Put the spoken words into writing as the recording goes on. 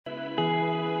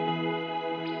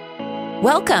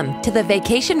Welcome to the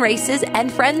Vacation Races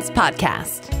and Friends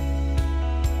podcast,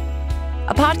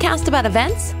 a podcast about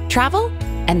events, travel,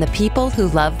 and the people who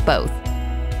love both.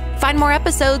 Find more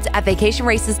episodes at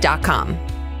vacationraces.com.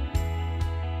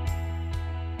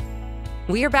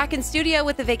 We are back in studio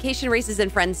with the Vacation Races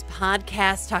and Friends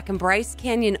podcast, talking Bryce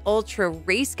Canyon Ultra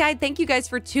Race Guide. Thank you guys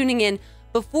for tuning in.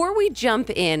 Before we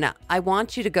jump in, I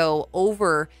want you to go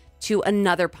over to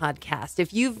another podcast.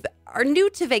 If you are new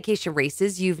to Vacation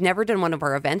Races, you've never done one of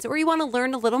our events, or you want to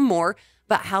learn a little more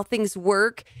about how things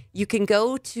work, you can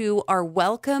go to our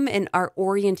Welcome and our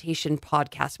Orientation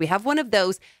podcast. We have one of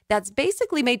those that's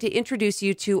basically made to introduce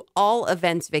you to all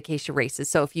events Vacation Races.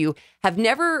 So if you have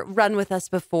never run with us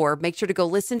before, make sure to go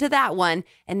listen to that one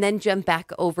and then jump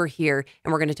back over here.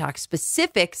 And we're going to talk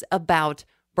specifics about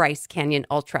Bryce Canyon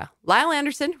Ultra. Lyle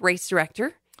Anderson, race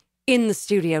director, in the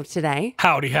studio today.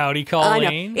 Howdy, Colleen.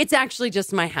 I know. It's actually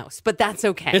just my house, but that's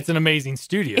okay. It's an amazing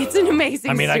studio. It's an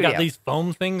amazing studio. I got these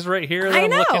foam things right here that I'm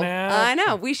looking at. I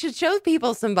know. We should show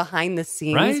people some behind the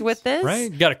scenes with this.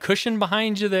 Right. You got a cushion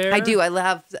behind you there. I do. I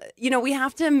love, we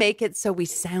have to make it so we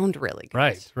sound really good.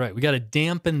 Right. We got to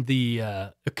dampen the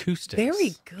acoustics.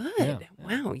 Very good. Yeah.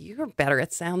 Wow. You're better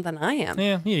at sound than I am.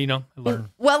 Yeah, I learn.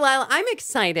 Well, I'm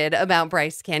excited about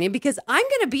Bryce Canyon because I'm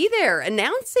going to be there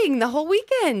announcing the whole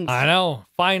weekend. I know.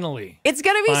 Finally. It's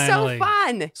going to be so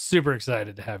fun. Super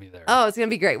excited to have you there. Oh, it's going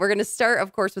to be great. We're going to start,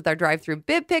 of course, with our drive-through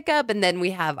bib pickup, and then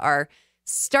we have our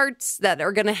starts that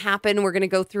are going to happen. We're going to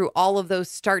go through all of those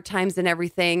start times and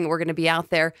everything. We're going to be out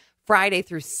there Friday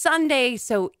through Sunday,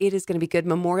 so it is going to be good.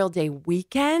 Memorial Day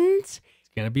weekend. It's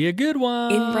going to be a good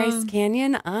one. In Bryce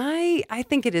Canyon. I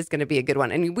think it is going to be a good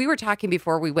one. And we were talking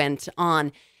before we went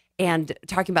on and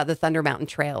talking about the Thunder Mountain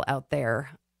Trail out there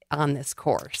on this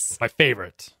course. My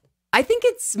favorite. I think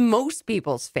it's most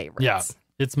people's favorites. Yeah,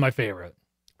 it's my favorite.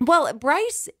 Well,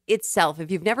 Bryce itself, if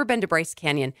you've never been to Bryce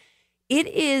Canyon,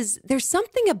 there's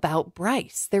something about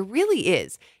Bryce. There really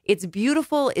is. It's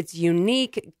beautiful. It's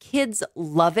unique. Kids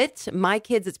love it. My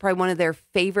kids, it's probably one of their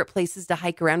favorite places to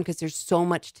hike around because there's so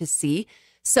much to see.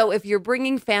 So if you're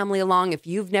bringing family along, if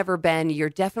you've never been, you're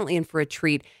definitely in for a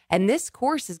treat. And this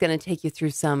course is going to take you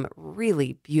through some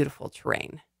really beautiful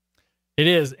terrain. It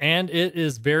is, and it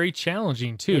is very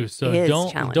challenging too. So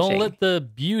don't let the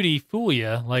beauty fool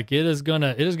you. Like it is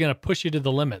gonna push you to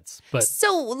the limits. But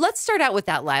so let's start out with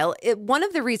that, Lyle. One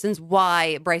of the reasons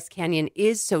why Bryce Canyon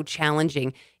is so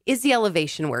challenging is the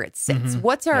elevation where it sits. Mm-hmm.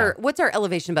 What's our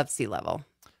elevation above sea level?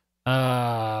 You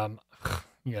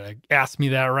gotta ask me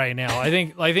that right now. I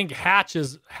think Hatch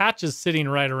is sitting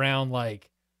right around like.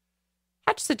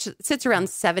 Hatch sits around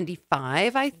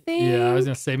 75, I think. Yeah, I was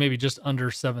gonna say maybe just under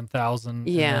 7,000.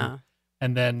 Yeah,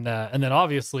 and then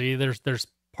obviously there's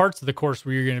parts of the course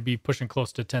where you're going to be pushing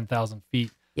close to 10,000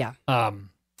 feet. Yeah.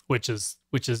 Which is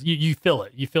you feel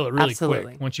it. You feel it really Absolutely.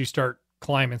 quick once you start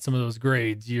climbing some of those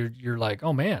grades. You're like,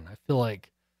 oh man, I feel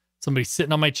like somebody's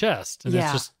sitting on my chest, and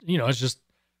it's just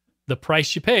the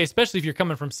price you pay, especially if you're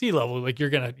coming from sea level. Like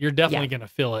you're definitely gonna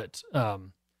feel it.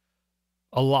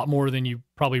 A lot more than you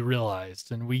probably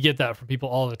realized. And we get that from people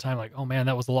all the time. Like, oh man,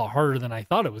 that was a lot harder than I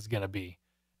thought it was going to be.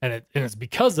 And it's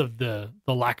because of the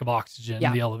lack of oxygen,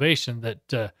 the elevation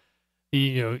that,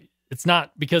 it's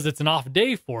not because it's an off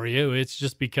day for you. It's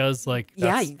just because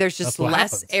there's just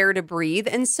less air to breathe.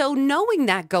 And so knowing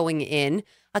that going in,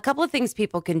 a couple of things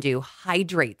people can do: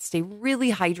 hydrate, stay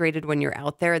really hydrated when you're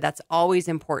out there. That's always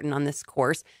important on this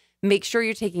course. Make sure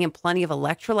you're taking in plenty of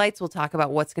electrolytes. We'll talk about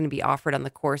what's going to be offered on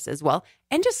the course as well.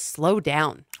 And just slow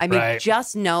down. I mean,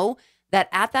 just know that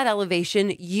at that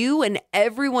elevation, you and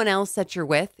everyone else that you're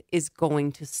with is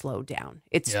going to slow down.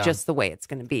 It's just the way it's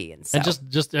going to be. And just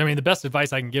the best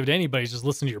advice I can give to anybody is just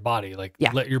listen to your body. Like,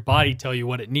 let your body tell you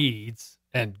what it needs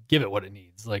and give it what it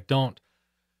needs. Like, don't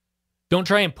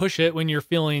try and push it when you're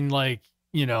feeling like,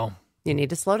 you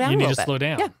need to slow down. You need to slow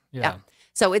down. Yeah.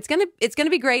 So it's gonna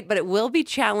be great, but it will be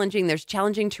challenging. There's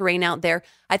challenging terrain out there.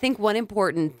 I think one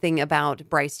important thing about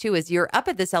Bryce too is you're up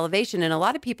at this elevation, and a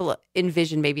lot of people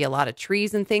envision maybe a lot of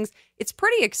trees and things. It's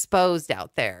pretty exposed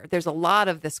out there. There's a lot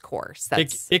of this course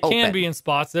that's it open. can be in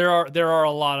spots. There are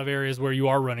a lot of areas where you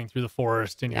are running through the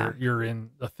forest and you're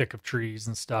in the thick of trees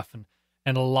and stuff,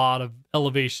 and a lot of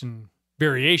elevation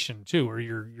variation too, where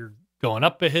you're going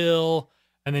up a hill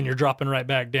and then you're dropping right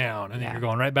back down, and then you're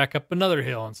going right back up another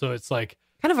hill, and so it's like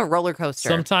kind of a roller coaster.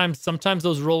 Sometimes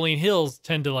those rolling hills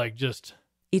tend to like just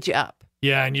eat you up.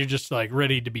 Yeah, and you're just like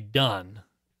ready to be done.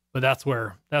 But that's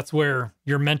where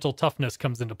your mental toughness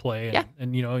comes into play.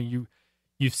 And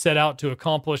you've set out to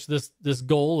accomplish this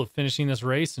goal of finishing this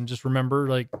race, and just remember,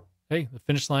 like, hey, the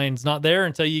finish line's not there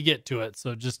until you get to it.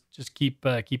 So just keep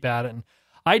at it. And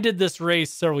I did this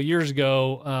race several years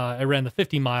ago. I ran the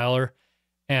 50 miler,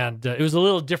 and it was a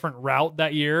little different route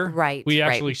that year. Right. We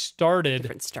actually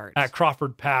started at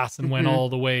Crawford Pass and went all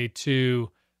the way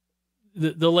to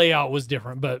the layout was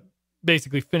different, but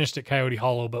basically finished at Coyote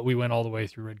Hollow, but we went all the way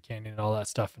through Red Canyon and all that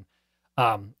stuff.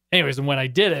 And anyways, and when I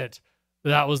did it,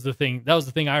 that was the thing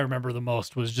I remember the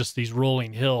most, was just these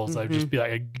rolling hills. I'd just be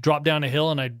like, I'd drop down a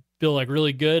hill and I'd feel like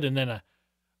really good, and then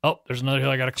there's another hill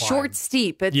I got to climb. Short,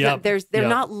 steep. They're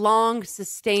not long,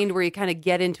 sustained, where you kind of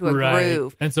get into a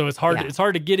groove. And so it's hard. It's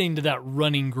hard to get into that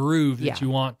running groove that you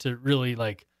want to really,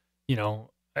 like, you know.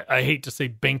 I hate to say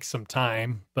bank some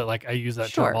time, but like I use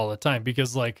that term all the time,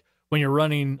 because like when you're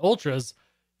running ultras,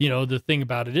 you know, the thing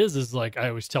about it is like I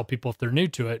always tell people if they're new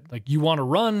to it, like you want to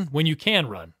run when you can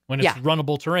run, when it's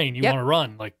runnable terrain, you want to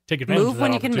run, like take advantage of that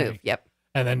when you opportunity. can move. Yep.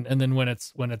 And then when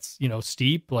it's you know,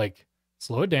 steep, like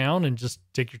slow it down and just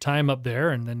take your time up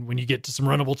there. And then when you get to some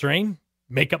runnable terrain,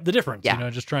 make up the difference. You know,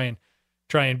 just try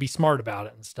and be smart about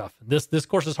it and stuff. This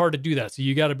course is hard to do that, so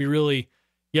you got to be really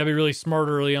smart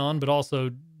early on, but also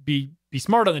be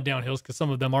smart on the downhills, because some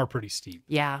of them are pretty steep.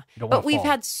 Yeah. But we've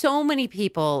had so many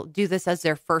people do this as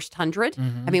their first 100.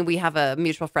 I mean, we have a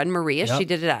mutual friend, Maria. She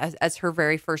did it as her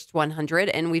very first 100.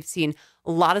 And we've seen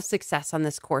a lot of success on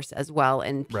this course as well.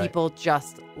 And people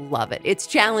just love it. It's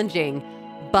challenging,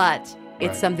 but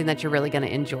it's something that you're really going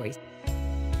to enjoy.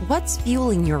 What's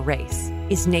fueling your race?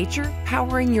 Is nature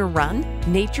powering your run?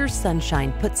 Nature's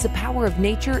Sunshine puts the power of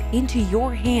nature into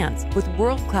your hands with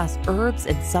world-class herbs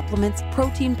and supplements,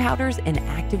 protein powders, and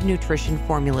active nutrition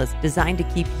formulas designed to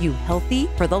keep you healthy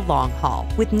for the long haul.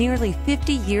 With nearly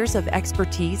 50 years of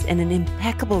expertise and an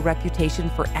impeccable reputation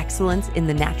for excellence in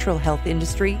the natural health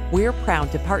industry, we're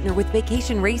proud to partner with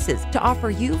Vacation Races to offer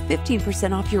you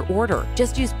 15% off your order.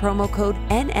 Just use promo code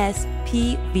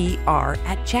NSPVR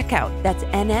at checkout. That's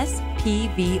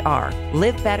NSPVR.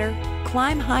 Live better,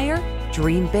 climb higher,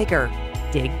 dream bigger,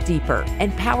 dig deeper,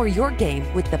 and power your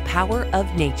game with the power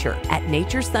of nature at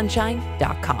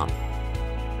naturesunshine.com.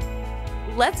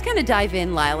 Let's kind of dive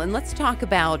in, Lyle, and let's talk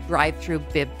about drive-through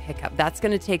bib pickup. That's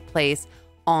going to take place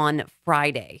on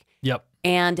Friday. Yep.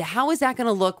 And how is that going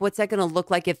to look? What's that going to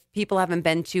look like if people haven't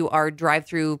been to our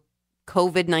drive-through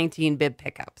COVID-19 bib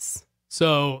pickups?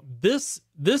 So this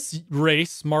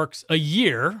race marks a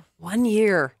year. 1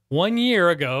 year. 1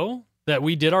 year ago that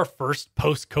we did our first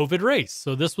post-COVID race.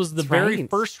 So this was the very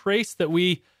first race that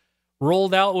we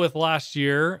rolled out with last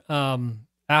year,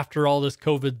 after all this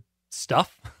COVID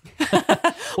stuff.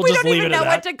 We don't even know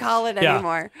what to call it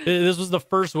anymore. This was the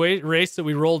first race that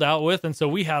we rolled out with. And so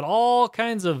we had all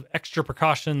kinds of extra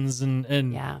precautions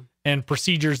and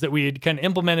procedures that we had kind of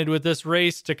implemented with this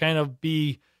race to kind of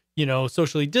be, you know,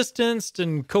 socially distanced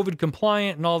and COVID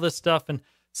compliant and all this stuff. And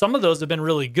some of those have been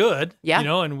really good, you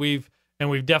know, and we've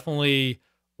definitely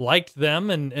liked them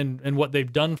and what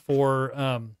they've done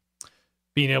for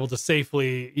being able to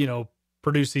safely, you know,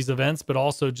 produce these events, but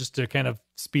also just to kind of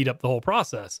speed up the whole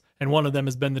process. And one of them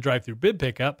has been the drive-through bib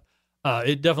pickup.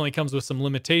 It definitely comes with some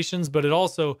limitations, but it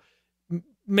also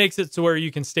makes it so where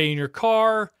you can stay in your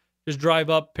car, just drive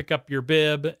up, pick up your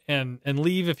bib, and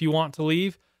leave if you want to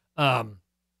leave.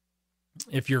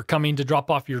 If you're coming to drop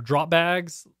off your drop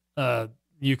bags,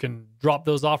 you can drop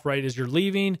those off right as you're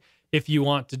leaving. If you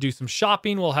want to do some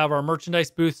shopping, we'll have our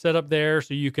merchandise booth set up there.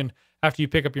 So you can, after you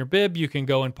pick up your bib, you can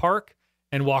go and park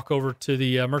and walk over to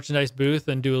the merchandise booth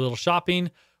and do a little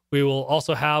shopping. We will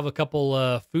also have a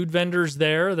couple food vendors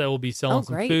there that will be selling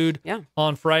some food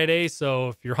on Friday. So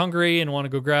if you're hungry and want to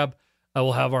go grab,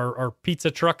 we'll have our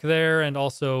pizza truck there and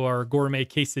also our gourmet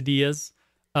quesadillas.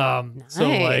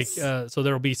 Nice. So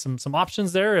there will be some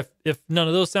options there. If none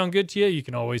of those sound good to you, you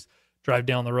can always drive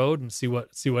down the road and see what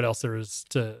else there is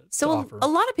to offer. A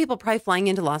lot of people probably flying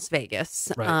into Las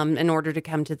Vegas in order to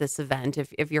come to this event.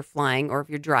 If you're flying or if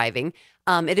you're driving,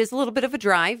 it is a little bit of a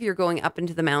drive. You're going up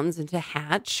into the mountains into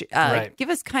Hatch. Give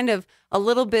us kind of a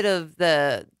little bit of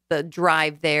the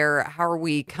drive there. How are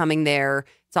we coming there?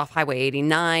 It's off Highway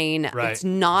 89. It's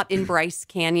not in Bryce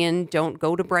Canyon. Don't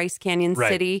go to Bryce Canyon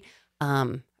City.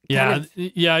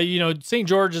 You know, St.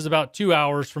 George is about 2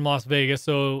 hours from Las Vegas.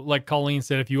 So like Colleen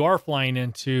said, if you are flying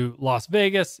into Las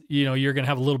Vegas, you know, you're going to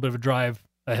have a little bit of a drive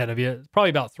ahead of you. It's probably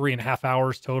about 3.5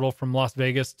 hours total from Las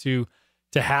Vegas to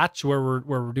Hatch where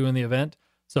we're doing the event.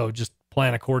 So just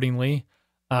plan accordingly.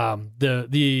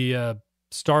 The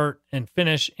start and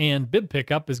finish and bib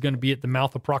pickup is going to be at the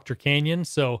mouth of Proctor Canyon.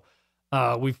 So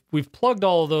we've plugged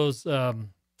all of those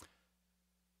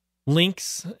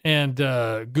links and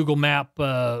Google Map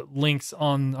links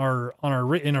on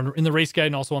in the race guide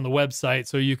and also on the website,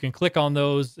 so you can click on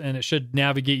those and it should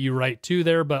navigate you right to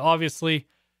there. But obviously,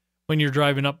 when you're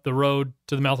driving up the road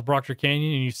to the mouth of Proctor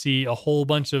Canyon and you see a whole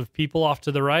bunch of people off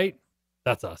to the right,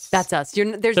 that's us. That's us.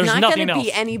 There's not going to be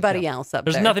anybody else up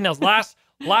there. There's nothing else.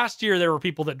 Last year, there were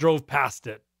people that drove past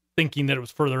it thinking that it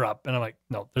was further up. And I'm like,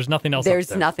 no, there's nothing else up there.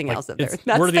 There's nothing else up there.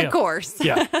 That's the course.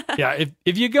 Yeah.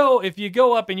 If you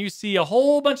go up and you see a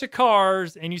whole bunch of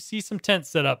cars and you see some tents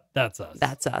set up, that's us.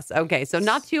 That's us. Okay. So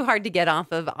not too hard to get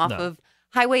off of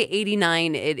Highway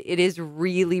 89. It is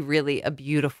really, really a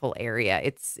beautiful area.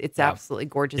 It's absolutely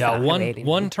gorgeous. Yeah.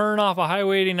 One turn off of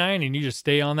Highway 89 and you just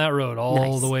stay on that road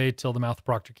all the way till the mouth of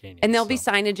Proctor Canyon. And there'll be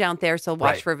signage out there. So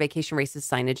watch for Vacation Races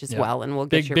signage as well. And we'll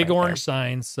get you big orange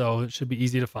signs. So it should be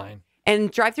easy to find. And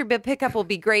drive-through bib pickup will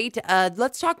be great.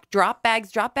 Let's talk drop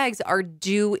bags. Drop bags are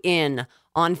due in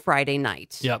on Friday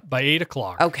night. Yeah. By 8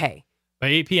 o'clock. Okay. By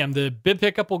 8 p.m. The bib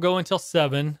pickup will go until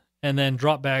 7 and then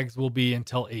drop bags will be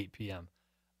until 8 p.m.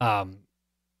 I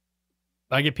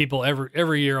get people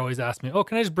every year always ask me, oh,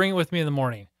 can I just bring it with me in the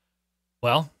morning?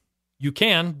 Well, you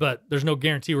can, but there's no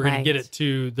guarantee we're going to get it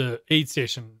to the aid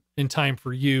station in time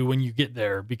for you when you get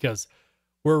there, because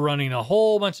we're running a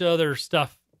whole bunch of other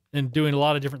stuff and doing a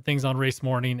lot of different things on race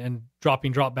morning, and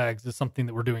dropping drop bags is something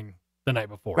that we're doing the night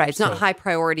before. Right. It's not high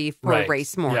priority for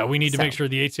race morning. Yeah. We need to make sure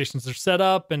the aid stations are set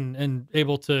up and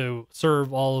able to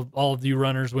serve all of you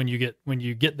runners when you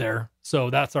get there. So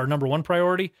that's our number one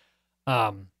priority.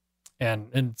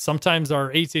 And sometimes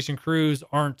our aid station crews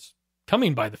aren't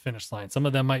coming by the finish line. Some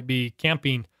of them might be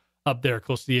camping up there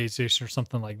close to the aid station or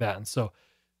something like that. And so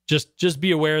just be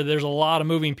aware there's a lot of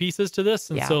moving pieces to this.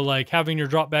 And so like having your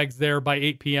drop bags there by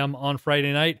 8 p.m. on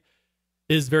Friday night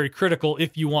is very critical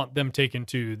if you want them taken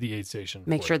to the aid station.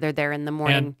 Make sure they're there in the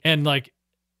morning. And like,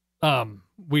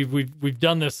 we've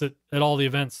done this at all the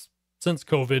events since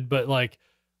COVID, but like,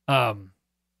 and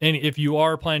if you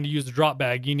are planning to use the drop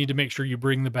bag, you need to make sure you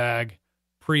bring the bag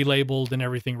pre-labeled and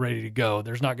everything ready to go.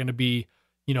 There's not going to be,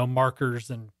 markers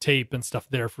and tape and stuff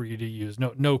there for you to use.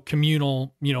 No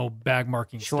communal, bag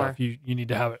marking stuff. You need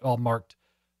to have it all marked,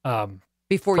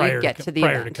 before you get to the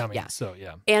prior event. to coming. So,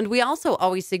 yeah. And we also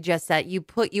always suggest that you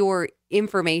put your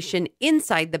information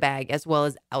inside the bag as well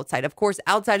as outside. Of course,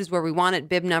 outside is where we want it.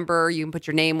 Bib number, you can put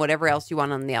your name, whatever else you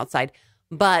want on the outside.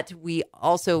 But we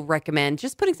also recommend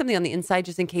just putting something on the inside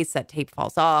just in case that tape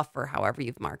falls off or however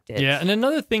you've marked it. Yeah. And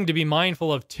another thing to be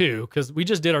mindful of too, because we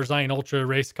just did our Zion Ultra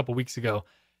race a couple weeks ago.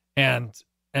 And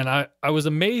I was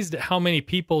amazed at how many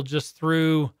people just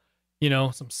threw,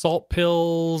 some salt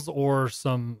pills or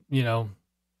some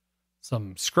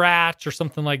scratch or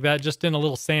something like that, just in a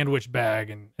little sandwich bag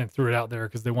and threw it out there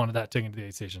because they wanted that taken to the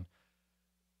aid station,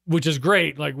 which is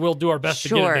great. Like, we'll do our best to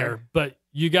get it there, but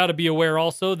you got to be aware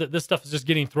also that this stuff is just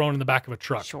getting thrown in the back of a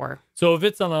truck. Sure. So if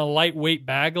it's on a lightweight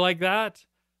bag like that,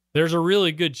 there's a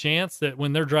really good chance that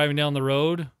when they're driving down the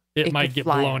road, it might get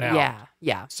blown out.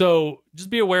 Yeah. So just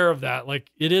be aware of that. Like,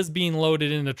 it is being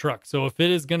loaded in the truck. So if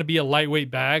it is going to be a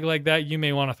lightweight bag like that, you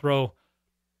may want to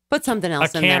put something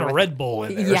else in there. A can of Red Bull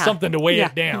in there or something to weigh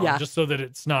it down just so that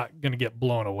it's not going to get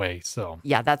blown away. So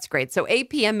yeah, that's great. So 8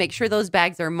 p.m., make sure those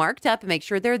bags are marked up and make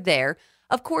sure they're there.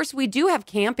 Of course, we do have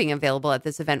camping available at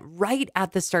this event right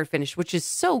at the start finish, which is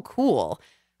so cool.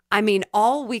 I mean,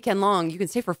 all weekend long, you can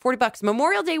stay for $40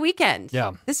 Memorial Day weekend.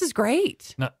 Yeah. This is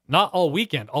great. Not all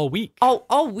weekend, all week. Oh,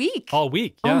 all week. All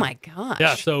week. Yeah. Oh my gosh.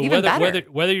 Yeah. So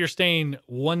whether you're staying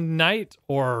one night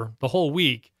or the whole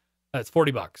week, that's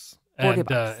 $40.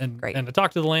 $40. Great. And I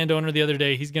talked to the landowner the other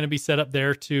day. He's going to be set up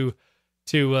there to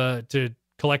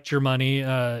collect your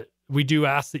money. We do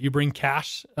ask that you bring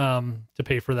cash to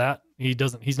pay for that.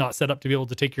 He's not set up to be able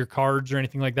to take your cards or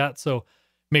anything like that. So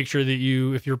make sure that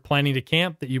if you're planning to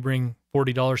camp, that you bring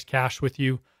 $40 cash with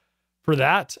you for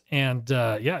that. And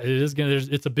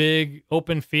it's a big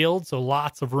open field, so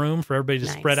lots of room for everybody to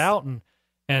spread out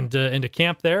and to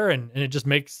camp there, and it just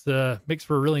makes for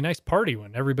a really nice party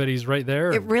when everybody's right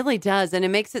there. It really does, and it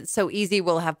makes it so easy.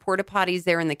 We'll have porta potties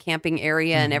there in the camping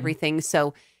area and everything,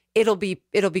 so it'll be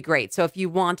great. So if you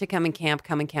want to come and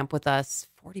camp with us.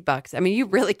 $40. I mean, you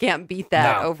really can't beat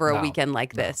that over a weekend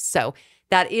like this. So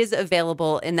that is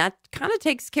available, and that kind of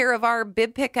takes care of our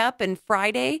bib pickup and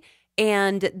Friday.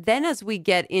 And then as we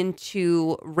get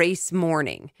into race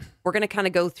morning, we're going to kind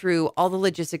of go through all the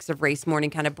logistics of race morning,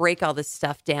 kind of break all this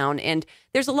stuff down. And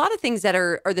there's a lot of things that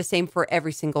are the same for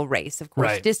every single race. Of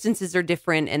course, distances are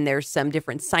different, and there's some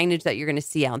different signage that you're going to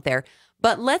see out there.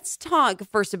 But let's talk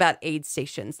first about aid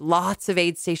stations. Lots of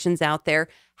aid stations out there.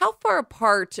 How far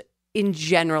apart in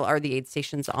general are the aid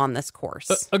stations on this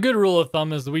course? A good rule of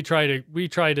thumb is that we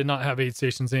try to not have aid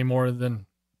stations any more than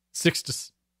 6 to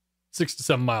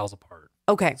 7 miles apart.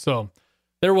 Okay. So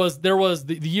There was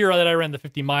the year that I ran the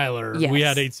 50 miler. Yes. We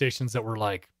had aid stations that were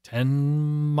like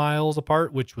 10 miles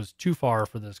apart, which was too far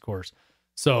for this course.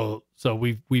 So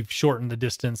we've shortened the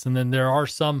distance, and then there are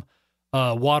some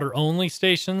water only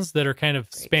stations that are kind of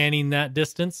spanning that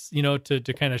distance,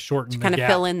 to kind of shorten the gap. Kind of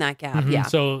fill in that gap. Mm-hmm. Yeah.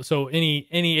 So any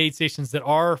aid stations that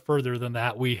are further than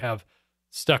that, we have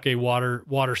stuck a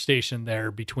water station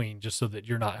there between, just so that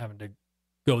you're not having to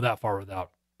go that far without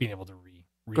being able to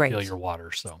refill your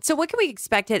water. So what can we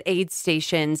expect at aid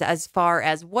stations as far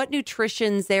as what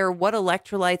nutrition's there? What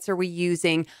electrolytes are we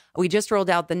using? We just rolled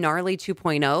out the Gnarly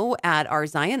 2.0 at our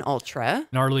Zion Ultra.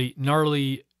 Gnarly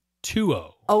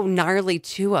 2.0. Oh, Gnarly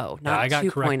 2.0, not I got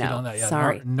 2.0. corrected on that. Yeah,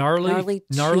 Sorry. Gnarly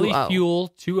 2.0.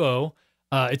 Fuel 2.0.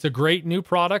 It's a great new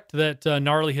product that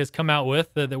Gnarly has come out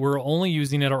with that we're only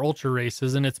using at our ultra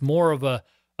races, and it's more of a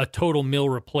total meal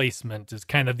replacement is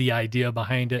kind of the idea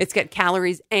behind it. It's got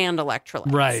calories and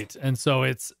electrolytes. Right. And so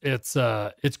it's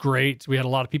great. We had a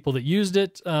lot of people that used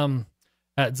it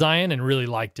at Zion and really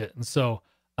liked it. And so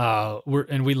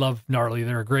we love Gnarly.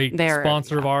 They're a great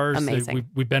sponsor of ours. Amazing.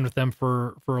 We've been with them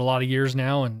for a lot of years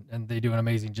now, and they do an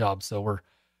amazing job. So we're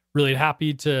really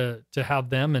happy to have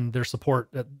them and their support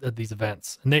at these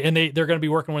events. And they're going to be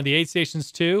working one of the aid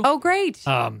stations too. Oh, great.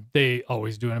 They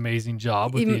always do an amazing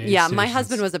job with the aid Yeah, stations. my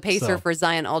husband was a pacer for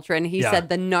Zion Ultra, and he said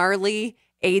the Gnarly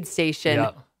aid station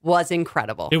was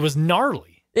incredible. It was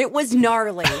gnarly. It was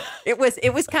gnarly. it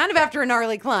was kind of after a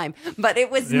gnarly climb, but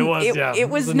it was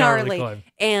gnarly. Climb.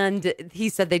 And he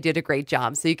said they did a great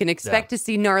job. So you can expect to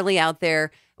see Gnarly out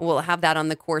there. We'll have that on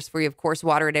the course for you, of course,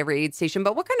 water at every aid station.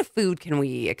 But what kind of food can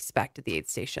we expect at the aid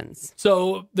stations?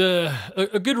 So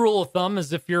a good rule of thumb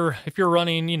is if you're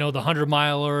running, the 100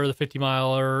 miler, the 50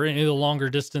 miler, or any of the longer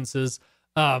distances,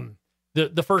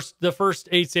 the first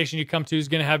aid station you come to is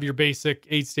going to have your basic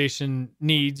aid station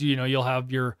needs. You'll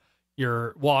have your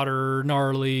water,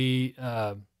 Gnarly,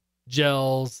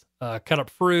 gels, cut up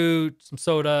fruit, some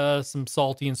soda, some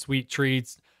salty and sweet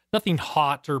treats. Nothing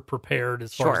hot or prepared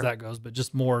as far as that goes, but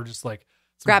just more like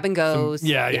grab and goes.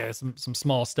 Some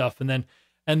small stuff, and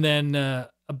then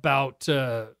about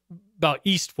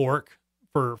East Fork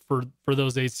for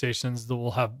those aid stations that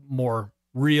will have more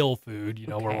real food.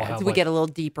 Where we'll have we get a little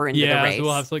deeper into the race. So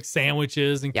we'll have like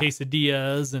sandwiches and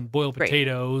quesadillas and boiled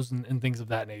potatoes and things of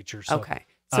that nature. So, okay.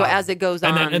 So as it goes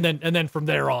on, and then from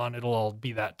there on, it'll all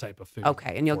be that type of food.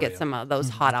 Okay, and you'll get some of those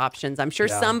hot options. I'm sure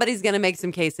somebody's going to make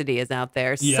some quesadillas out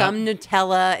there, some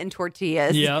Nutella and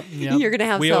tortillas. Yep. You're going to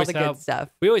have all the good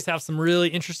stuff. We always have some really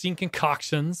interesting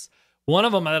concoctions. One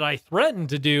of them that I threatened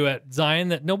to do at Zion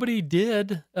that nobody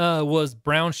did was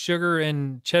brown sugar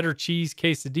and cheddar cheese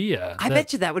quesadilla. I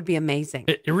bet you that would be amazing.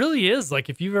 It really is. Like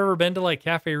if you've ever been to like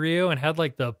Cafe Rio and had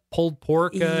like the pulled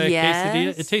pork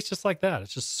quesadilla, it tastes just like that.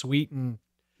 It's just sweet and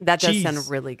that does cheese. sound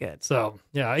really good. So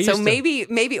yeah,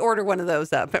 maybe order one of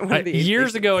those up.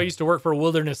 Years ago, I used to work for a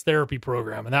wilderness therapy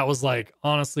program, and that was like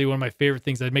honestly one of my favorite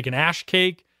things. I'd make an ash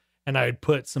cake, and I'd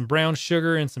put some brown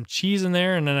sugar and some cheese in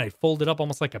there, and then I'd fold it up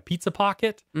almost like a pizza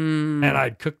pocket, and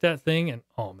I'd cook that thing, and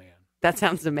oh man. That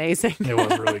sounds amazing. It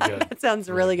was really good. That sounds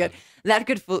really good. That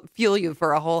could fuel you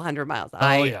for a whole 100 miles.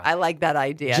 I like that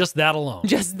idea. Just that alone.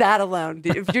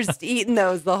 If you're just eating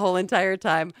those the whole entire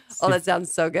time. Oh, that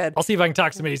sounds so good. I'll see if I can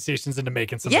talk some aid stations into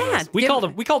making some of those. We called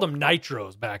them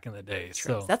nitros back in the day.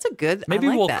 So that's a good. Maybe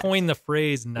we'll coin the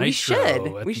phrase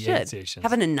nitro. We should.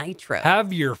 Having a nitro.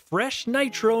 Have your fresh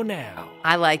nitro now.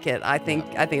 I like it. I think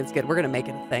it's good. We're gonna make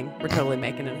it a thing. We're totally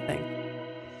making it a thing.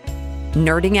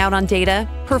 Nerding out on data,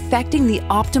 perfecting the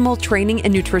optimal training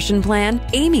and nutrition plan,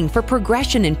 aiming for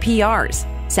progression in PRs.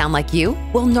 Sound like you?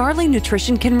 Well, Gnarly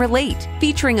Nutrition can relate.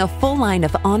 Featuring a full line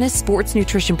of honest sports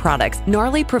nutrition products,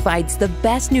 Gnarly provides the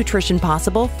best nutrition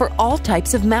possible for all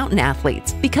types of mountain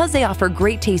athletes. Because they offer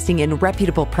great tasting and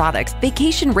reputable products,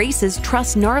 Vacation Races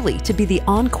trust Gnarly to be the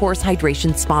on-course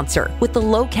hydration sponsor. With the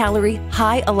low-calorie,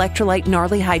 high-electrolyte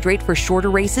Gnarly Hydrate for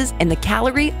shorter races and the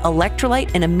calorie,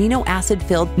 electrolyte, and amino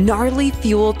acid-filled Gnarly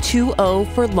Fuel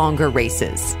 2.0 for longer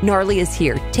races. Gnarly is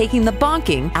here, taking the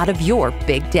bonking out of your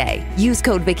big day. Use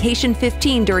code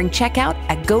VACATION15 during checkout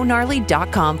at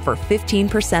GoGnarly.com for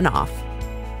 15% off.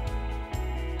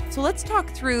 So let's talk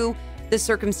through the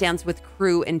circumstance with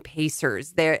crew and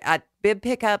pacers. They're at bib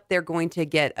pickup. They're going to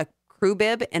get a crew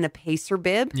bib and a pacer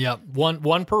bib. Yeah,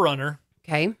 one per runner.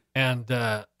 Okay, and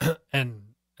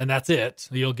that's it.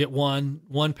 You'll get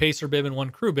one pacer bib and one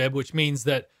crew bib, which means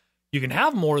that you can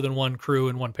have more than one crew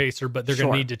and one pacer, but they're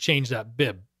going to need to change that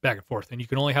bib back and forth, and you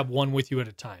can only have one with you at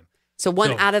a time. So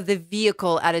one out of the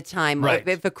vehicle at a time. Right.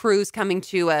 If a crew's coming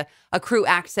to a crew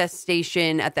access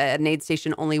station at an aid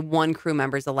station, only one crew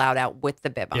member is allowed out with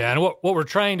the bib on. Yeah, and what we're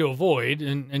trying to avoid,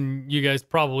 and you guys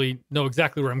probably know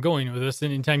exactly where I'm going with this,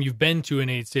 anytime you've been to an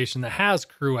aid station that has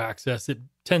crew access, it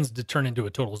tends to turn into a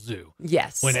total zoo.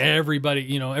 Yes. When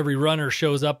everybody, every runner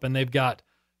shows up and they've got,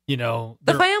 the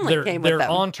family came with their them.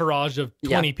 entourage of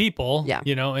 20 people,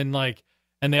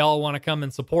 and they all want to come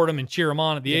and support them and cheer them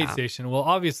on at the aid station. Well,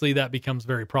 obviously that becomes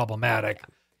very problematic.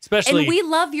 Yeah. Especially, and we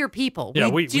love your people. Yeah,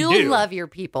 we do love your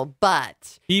people,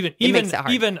 but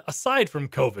even aside from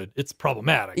COVID, it's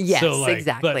problematic. Yes, so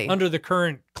exactly. But under the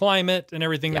current climate and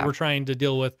everything that we're trying to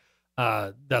deal with,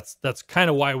 that's kind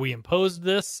of why we imposed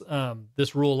this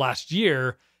rule last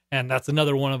year. And that's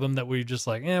another one of them that we just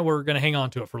like, we're going to hang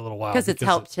on to it for a little while because it's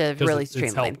helped to really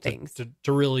streamline things,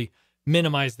 to really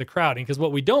minimize the crowding. Because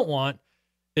what we don't want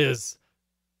is,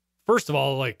 first of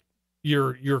all, like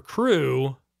your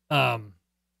crew,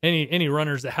 any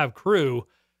runners that have crew,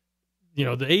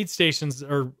 the aid stations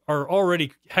are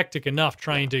already hectic enough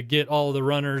trying to get all the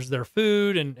runners their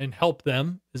food and help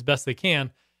them as best they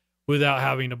can without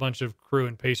having a bunch of crew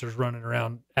and pacers running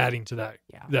around adding to that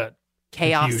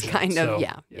chaos confusion. Kind of.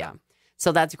 Yeah.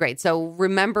 So that's great. So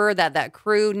remember that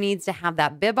crew needs to have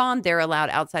that bib on. They're allowed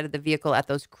outside of the vehicle at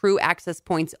those crew access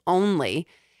points only.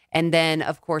 And then,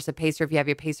 of course, a pacer, if you have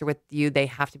your pacer with you, they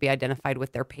have to be identified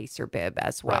with their pacer bib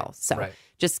as well. Right, so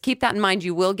just keep that in mind.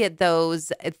 You will get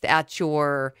those at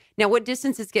your... Now, what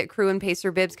distances get crew and pacer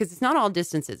bibs? Because it's not all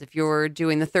distances. If you're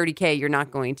doing the 30K, you're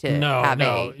not going to have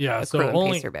a crew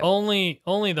and pacer bib. Only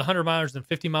the 100 milers and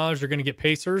 50 milers are going to get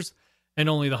pacers, and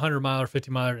only the 100 miler,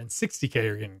 50 miler, and 60K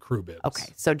are getting crew bibs. Okay,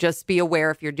 so just be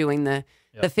aware if you're doing the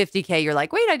 50K, you're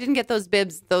like, wait, I didn't get those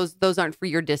bibs. Those aren't for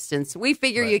your distance. We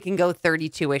figure you can go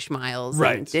 32-ish miles,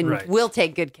 and we'll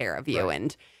take good care of you.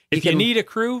 And if you need a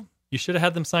crew, you should have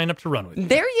had them sign up to run with you.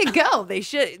 There you go. They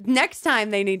should. Next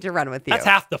time they need to run with you. That's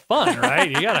half the fun, right?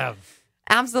 You gotta have.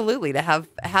 Absolutely, to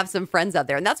have some friends out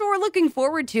there, and that's what we're looking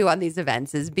forward to on these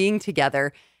events: is being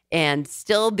together and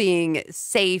still being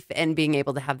safe and being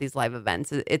able to have these live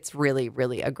events. It's really,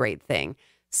 really a great thing.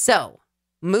 So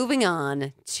moving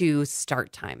on to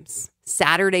start times.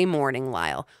 Saturday morning,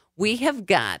 Lyle. We have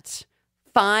got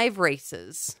 5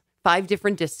 races, 5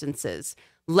 different distances.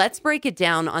 Let's break it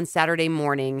down on Saturday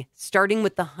morning, starting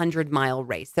with the 100-mile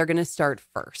race. They're going to start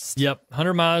first. Yep,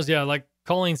 100 miles. Yeah, like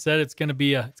Colleen said, it's going to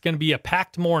be a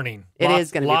packed morning. It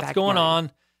is going to be lots going on,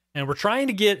 and we're trying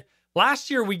to get. Last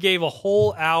year, we gave a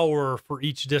whole hour for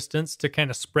each distance to kind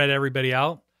of spread everybody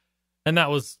out. And that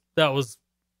was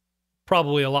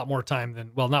probably a lot more time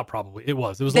than, well, not probably, it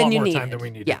was a lot more time than we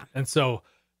needed. Yeah. And so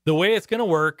the way it's going to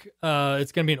work,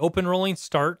 it's going to be an open rolling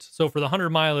start. So for the 100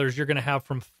 milers, you're going to have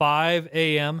from 5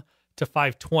 a.m. to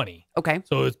 5:20. Okay.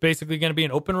 So it's basically going to be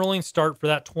an open rolling start for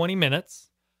that 20 minutes.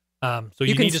 So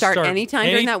you can start anytime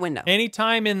during that window.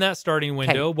 Anytime in that starting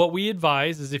window. Okay. What we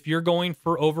advise is if you're going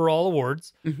for overall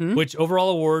awards, which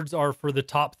overall awards are for the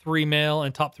top 3 male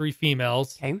and top 3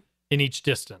 females in each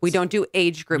distance. We don't do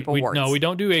age group awards. No, we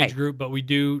don't do age group, but we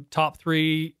do top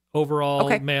 3 overall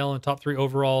male and top 3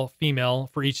 overall female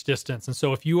for each distance. And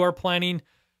so if you are planning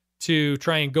to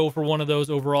try and go for one of those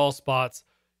overall spots,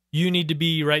 you need to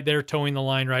be right there towing the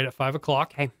line right at 5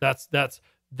 o'clock. Okay.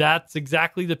 That's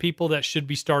exactly the people that should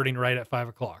be starting right at 5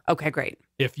 o'clock. Okay, great.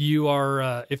 If you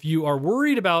are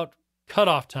worried about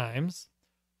cutoff times,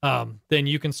 then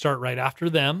you can start right after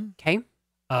them. Okay.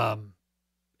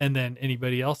 And then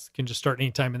anybody else can just start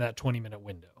anytime in that 20-minute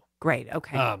window. Great.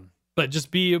 Okay. But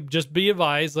just be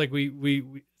advised. Like we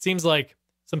it seems like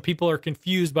some people are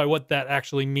confused by what that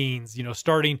actually means.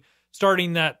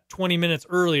 Starting that 20 minutes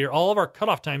earlier. All of our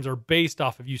cutoff times are based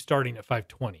off of you starting at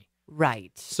 5:20.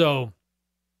 Right. So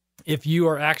if you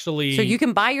are actually... So you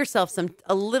can buy yourself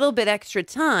a little bit extra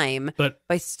time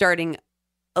by starting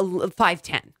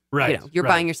 5:10. Right. You're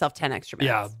buying yourself 10 extra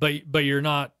minutes. Yeah, but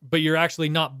you're actually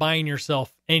not buying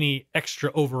yourself any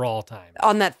extra overall time.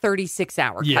 On that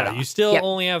 36-hour cutoff. Yeah, you still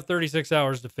only have 36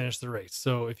 hours to finish the race.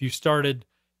 So if you started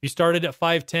at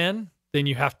 5:10, then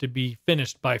you have to be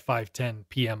finished by 5:10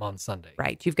 p.m. on Sunday.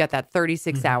 Right. You've got that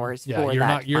 36 hours for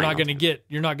that. You're not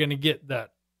going to get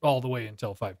that all the way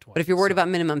until 5:20. But if you're worried about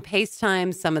minimum pace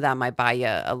time, some of that might buy you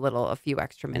a few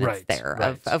extra minutes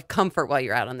of comfort while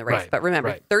you're out on the race. But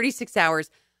remember, 36 hours,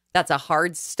 that's a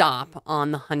hard stop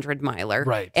on the 100-miler.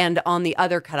 Right. And on the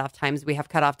other cutoff times, we have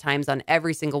cutoff times on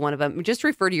every single one of them. Just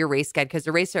refer to your race guide because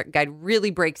the race guide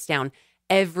really breaks down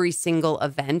every single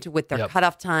event with their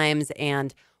cutoff times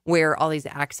and where all these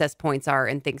access points are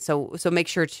and things. So make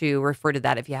sure to refer to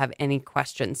that if you have any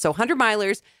questions. So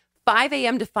 100-milers, 5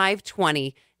 a.m. to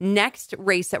 5:20. Next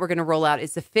race that we're going to roll out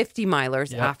is the 50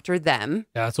 milers after them.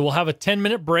 Yeah, so we'll have a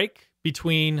 10-minute break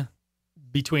between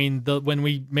when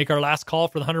we make our last call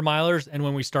for the 100 milers and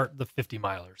when we start the 50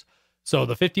 milers. So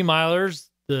the 50 milers,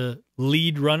 the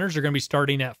lead runners are going to be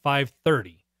starting at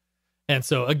 5:30. And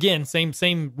so again,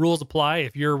 same rules apply.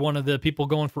 If you're one of the people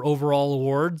going for overall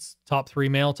awards, top 3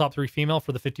 male, top 3 female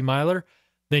for the 50 miler,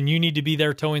 then you need to be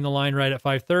there towing the line right at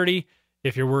 5:30.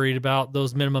 If you're worried about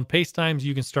those minimum pace times,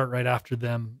 you can start right after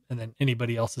them, and then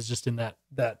anybody else is just in that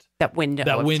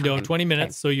window, 20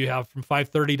 minutes. Okay. So you have from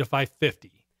 5:30 to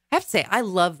 5:50. I have to say, I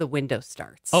love the window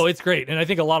starts. Oh, it's great. And I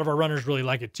think a lot of our runners really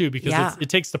like it too, because it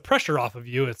takes the pressure off of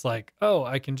you. It's like, oh,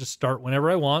 I can just start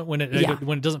whenever I want when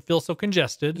it doesn't feel so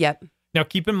congested. Yep. Now,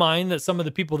 keep in mind that some of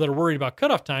the people that are worried about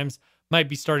cutoff times might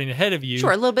be starting ahead of you.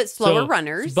 Sure, a little bit slower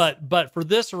runners. But for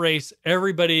this race,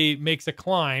 everybody makes a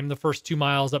climb the first 2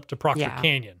 miles up to Proctor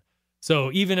Canyon.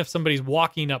 So even if somebody's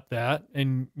walking up that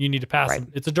and you need to pass them,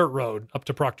 it's a dirt road up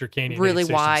to Proctor Canyon. Really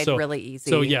wide, really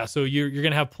easy. So you're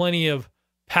going to have plenty of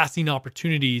passing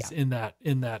opportunities in that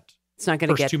it's not going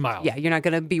to get 2 miles. Yeah, you're not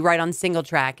going to be right on single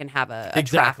track and have a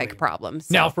traffic problem.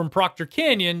 So. Now from Proctor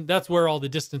Canyon, that's where all the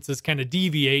distances kind of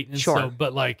deviate. And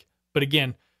but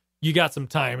again, you got some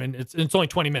time, and it's only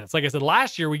 20 minutes. Like I said,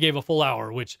 last year we gave a full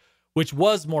hour, which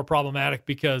was more problematic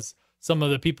because some of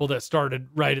the people that started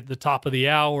right at the top of the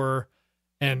hour,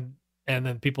 and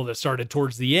then people that started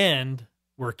towards the end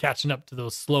were catching up to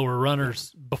those slower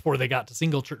runners before they got to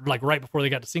single track, like right before they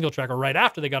got to single track or right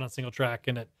after they got on single track,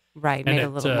 and it made it a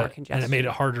little more congested, and it made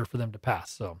it harder for them to pass.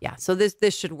 So so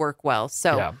this should work well.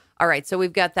 So all right, so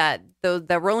we've got that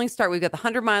the rolling start. We've got the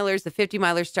 100 milers, the 50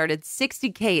 milers started.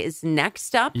 60K is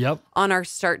next up. On our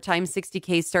start time.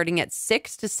 60K starting at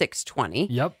 6 to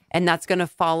 6:20. And that's going to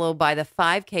follow by the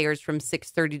 5Kers from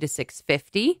 6:30 to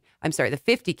 6:50. I'm sorry, the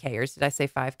 50Kers. Did I say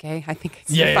 5K? I think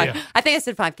I said 5. I think I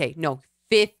said 5K. No.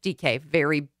 50K,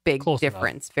 very big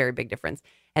difference, very big difference.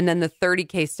 And then the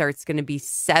 30K start's going to be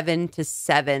 7 to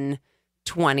 7:20,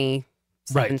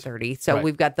 7:30. So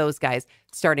we've got those guys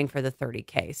starting for the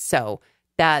 30K. So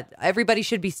that everybody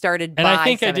should be started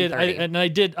by 7:30. And I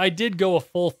did go a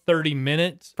full 30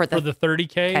 minutes for the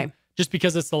 30K, just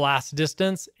because it's the last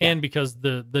distance and because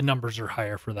the numbers are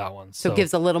higher for that one. So it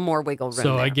gives a little more wiggle room.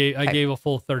 So I gave a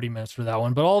full 30 minutes for that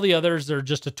one, but all the others are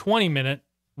just a 20-minute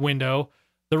window.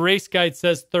 The race guide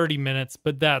says 30 minutes,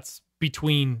 but that's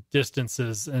between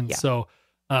distances. And so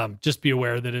just be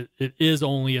aware that it is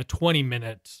only a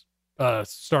 20-minute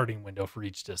starting window for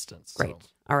each distance. Great. So.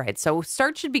 All right. So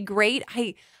start should be great.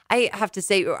 I have to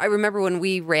say, I remember when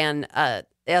we ran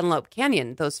Antelope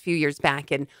Canyon those few years back,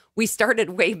 and we started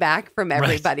way back from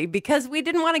everybody because we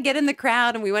didn't want to get in the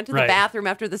crowd, and we went to the bathroom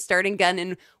after the starting gun,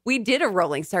 and we did a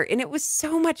rolling start, and it was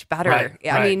so much better.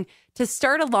 I mean, to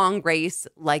start a long race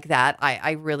like that,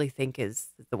 I really think is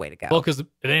the way to go. Well, because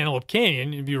at Antelope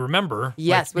Canyon, if you remember, we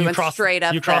went straight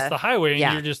up. You crossed the highway,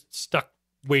 and you're just stuck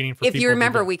waiting for people. If you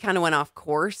remember, we kind of went off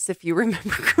course, if you remember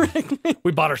correctly.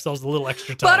 We bought ourselves a little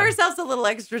extra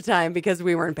time. Because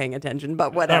we weren't paying attention,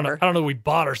 but whatever. I don't know we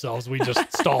bought ourselves. We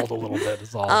just stalled a little bit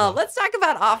is all. Let's talk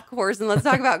about off course, and let's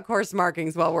talk about course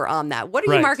markings while we're on that. What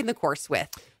are you marking the course with?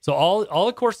 So all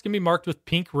the course can be marked with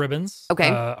pink ribbons. Okay.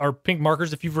 Our pink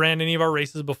markers, if you've ran any of our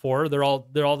races before, they're all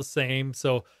the same.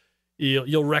 So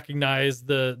you'll recognize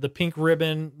the pink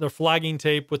ribbon, the flagging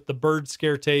tape with the bird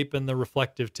scare tape, and the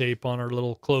reflective tape on our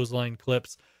little clothesline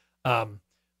clips.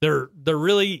 They're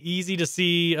really easy to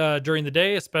see during the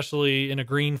day, especially in a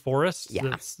green forest.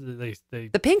 Yeah.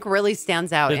 The pink really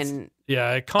stands out.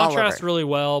 It contrasts really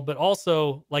well, but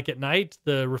also like at night,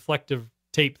 the reflective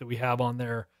tape that we have on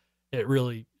there, it's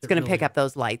going to pick up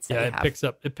those lights. It picks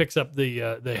up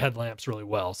the headlamps really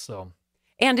well. So,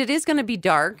 and it is going to be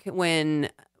dark when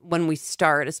we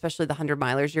start, especially the 100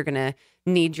 milers. You're going to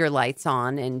need your lights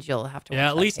on, and you'll have to.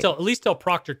 At least till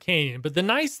Proctor Canyon. But the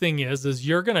nice thing is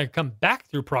you're going to come back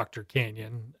through Proctor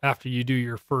Canyon after you do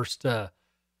your first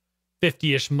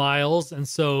 50-ish miles, and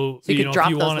so you can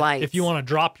drop those lights. If you want to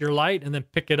drop your light and then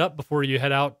pick it up before you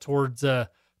head out towards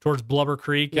Blubber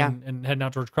Creek and heading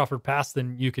out towards Crawford Pass,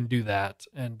 then you can do that,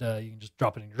 and you can just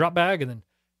drop it in your drop bag and then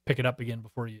pick it up again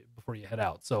before you head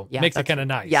out. So it makes it kind of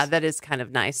nice. Yeah, that is kind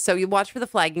of nice. So you watch for the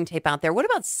flagging tape out there. What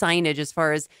about signage as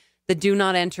far as the do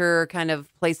not enter kind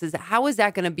of places? How is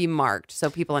that going to be marked so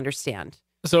people understand?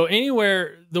 So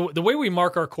anywhere, the way we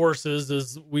mark our courses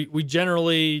is we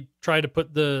generally try to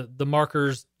put the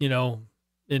markers,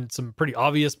 in some pretty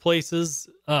obvious places.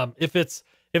 If it's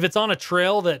on a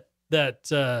trail that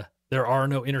there are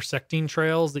no intersecting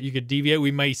trails that you could deviate,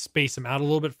 we may space them out a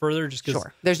little bit further just because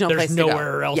there's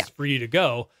nowhere else for you to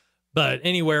go. But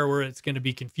anywhere where it's going to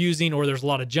be confusing or there's a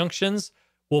lot of junctions,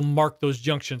 we'll mark those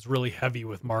junctions really heavy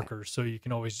with markers. So you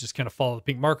can always just kind of follow the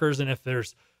pink markers. And if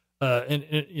there's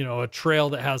a trail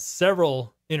that has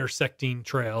several intersecting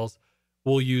trails,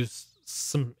 we'll use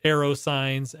some arrow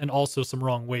signs and also some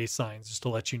wrong way signs just to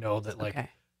let you know that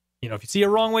if you see a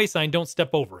wrong way sign, don't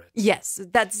step over it. Yes,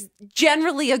 that's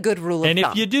generally a good rule of thumb. And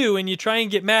if you do, and you try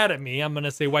and get mad at me, I'm going to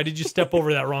say, why did you step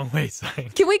over that wrong way sign?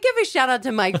 Can we give a shout out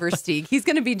to Mike Versteeg? He's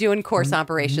going to be doing course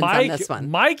operations on this one.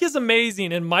 Mike is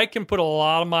amazing, and Mike can put a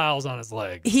lot of miles on his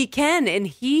legs. He can, and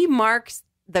he marks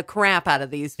the crap out of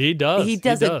these. He does. He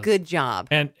does a good job.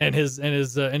 And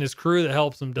his crew that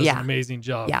helps him does an amazing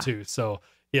job too. So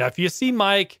yeah, if you see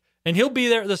Mike, and he'll be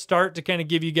there at the start to kind of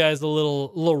give you guys a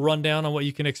little rundown on what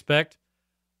you can expect.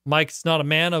 Mike's not a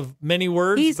man of many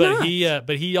words, but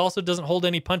he also doesn't hold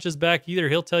any punches back either.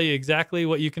 He'll tell you exactly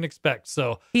what you can expect.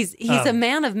 So he's a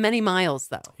man of many miles,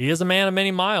 though. He is a man of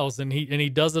many miles, and he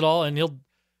does it all, and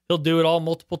he'll do it all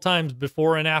multiple times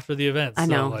before and after the event. I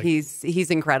know, he's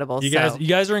incredible. You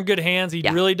guys are in good hands. He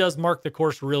really does mark the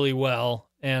course really well,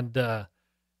 and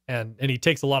he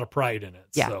takes a lot of pride in it.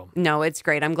 Yeah, so. No, it's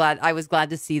great. I was glad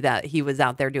to see that he was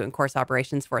out there doing course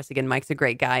operations for us again. Mike's a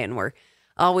great guy, and we're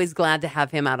always glad to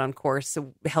have him out on course,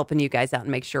 helping you guys out and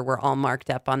make sure we're all marked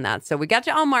up on that. So we got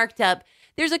you all marked up.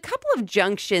 There's a couple of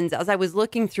junctions as I was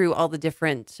looking through all the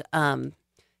different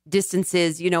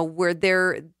distances,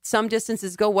 where some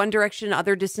distances go one direction,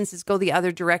 other distances go the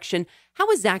other direction.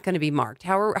 How is that going to be marked?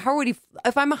 How would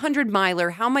if I'm a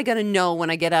 100-miler, how am I going to know when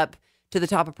I get up to the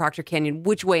top of Proctor Canyon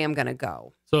which way I'm going to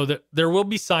go? So there will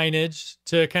be signage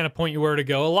to kind of point you where to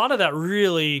go. A lot of that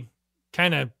really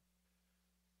kind of,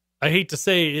 I hate to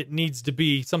say it needs to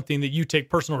be something that you take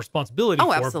personal responsibility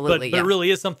for. Absolutely, but it really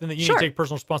is something that you need to take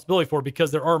personal responsibility for because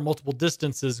there are multiple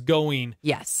distances going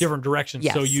different directions.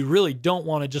 Yes. So you really don't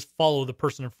want to just follow the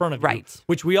person in front of you,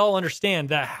 which we all understand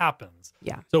that happens.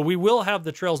 Yeah. So we will have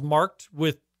the trails marked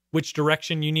with which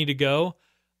direction you need to go.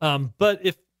 But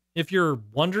if you're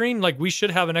wondering, we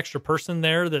should have an extra person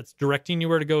there that's directing you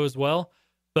where to go as well.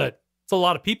 But it's a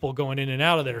lot of people going in and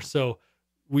out of there. So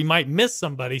we might miss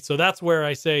somebody. So that's where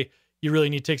I say you really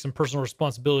need to take some personal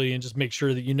responsibility and just make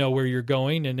sure that you know where you're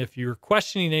going. And if you're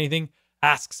questioning anything,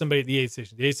 ask somebody at the aid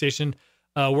station. The aid station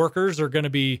workers are going to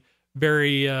be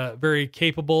very, very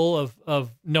capable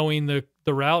of knowing the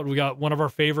route. We got one of our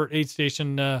favorite aid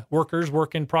station workers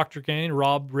working Proctor Canyon,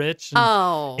 Rob, Rich,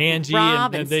 and Angie.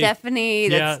 Rob and Stephanie.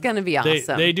 That's going to be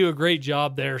awesome. They do a great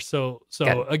job there. So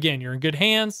again, you're in good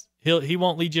hands. He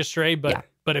won't lead you astray, but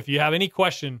if you have any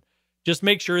question, just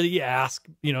make sure that you ask.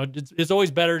 It's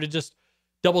always better to just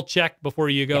double check before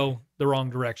you go the wrong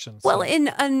direction. So. Well,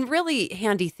 and a really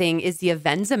handy thing is the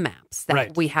Avenza maps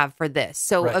that we have for this.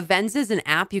 So Avenza is an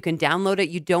app. You can download it.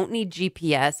 You don't need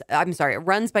GPS. I'm sorry, it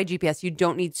runs by GPS. You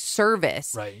don't need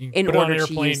service in order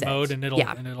to use it. Mode and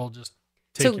it'll just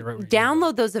take you right where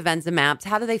download those Avenza maps.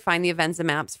 How do they find the Avenza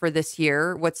maps for this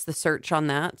year? What's the search on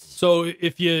that? So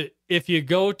if you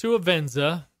go to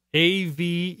Avenza,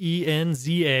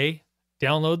 Avenza,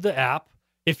 download the app.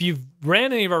 If you've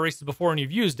ran any of our races before and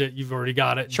you've used it, you've already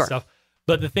got it and stuff.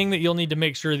 But the thing that you'll need to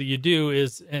make sure that you do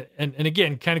is, and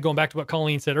again, kind of going back to what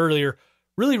Colleen said earlier,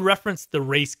 really reference the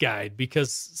race guide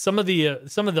because some of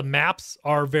the maps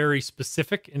are very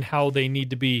specific in how they need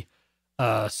to be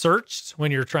searched when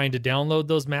you're trying to download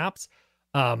those maps.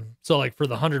 So like for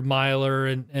the 100-miler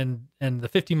and the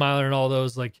 50-miler and all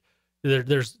those,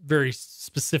 there's very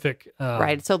specific.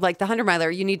 Right. So like the 100-miler,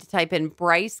 you need to type in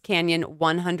Bryce Canyon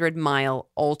 100-mile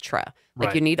Ultra.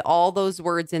 You need all those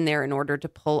words in there in order to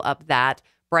pull up that.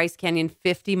 Bryce Canyon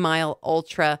 50-mile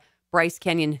Ultra. Bryce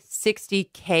Canyon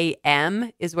 60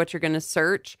 km is what you're going to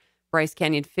search. Bryce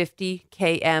Canyon 50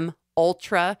 km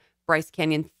Ultra. Bryce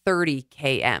Canyon 30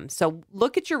 km. So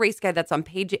look at your race guide. That's on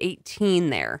page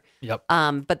 18 there. Yep.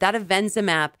 But that Avenza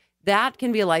map, that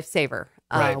can be a lifesaver.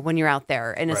 When you're out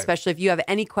there. And especially if you have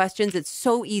any questions, it's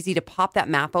so easy to pop that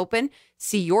map open,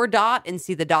 see your dot, and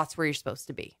see the dots where you're supposed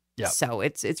to be. Yeah. So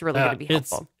it's really going to be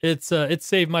helpful. It's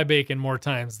saved my bacon more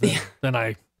times than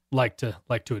I like to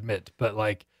admit. But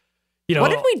what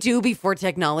did we do before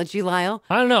technology, Lyle?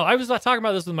 I don't know. I was talking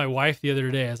about this with my wife the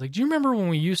other day. I was like, do you remember when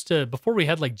we used to, before we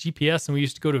had GPS and we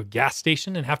used to go to a gas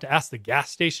station and have to ask the gas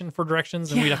station for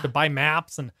directions and we'd have to buy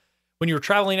maps and when you were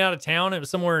traveling out of town, it was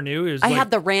somewhere new. I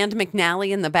had the Rand McNally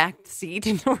in the back seat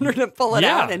in order to pull it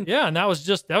out. And that was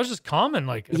just common.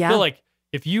 I feel like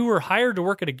if you were hired to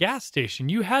work at a gas station,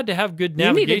 you had to have good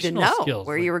navigational skills. You needed to know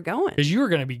where you were going because you were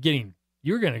going to be getting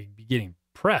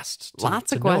pressed.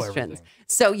 Lots of questions.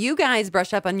 So you guys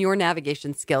brush up on your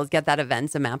navigation skills. Get that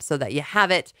Avenza map so that you have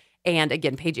it. And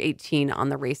again, page 18 on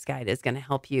the race guide is going to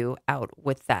help you out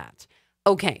with that.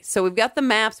 Okay, so we've got the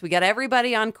maps. We got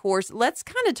everybody on course. Let's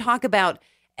kind of talk about,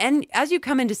 and as you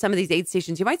come into some of these aid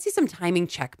stations, you might see some timing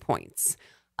checkpoints.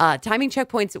 Timing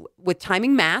checkpoints with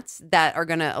timing mats that are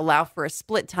going to allow for a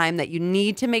split time that you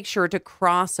need to make sure to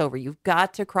cross over. You've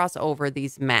got to cross over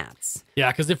these mats.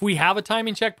 Yeah, because if we have a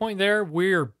timing checkpoint there,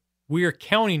 we're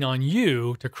counting on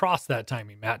you to cross that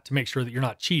timing mat to make sure that you're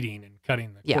not cheating and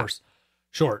cutting the course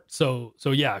short. So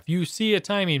yeah, if you see a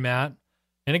timing mat,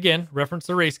 and again, reference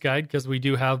the race guide because we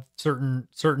do have certain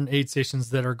aid stations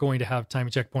that are going to have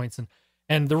timing checkpoints,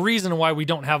 and the reason why we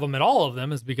don't have them at all of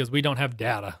them is because we don't have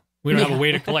data. We don't have a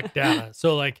way to collect data.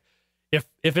 So like if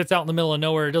it's out in the middle of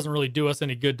nowhere, it doesn't really do us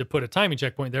any good to put a timing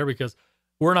checkpoint there because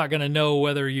we're not going to know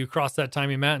whether you cross that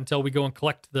timing mat until we go and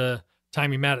collect the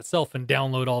timing mat itself and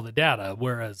download all the data.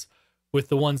 Whereas with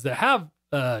the ones that have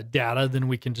data, then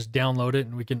we can just download it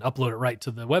and we can upload it right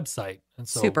to the website. And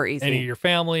so super easy. Any of your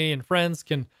family and friends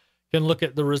can look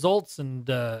at the results. And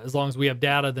as long as we have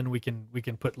data, then we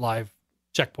can put live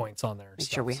checkpoints on there. Make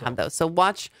sure we have those. So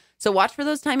watch for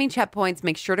those timing checkpoints.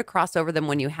 Make sure to cross over them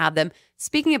when you have them.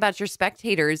 Speaking about your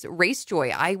spectators,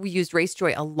 RaceJoy. I used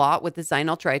RaceJoy a lot with the Zion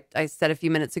Ultra. I said a few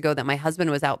minutes ago that my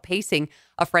husband was out pacing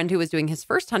a friend who was doing his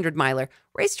first 100-miler.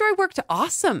 RaceJoy worked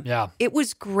awesome. Yeah. It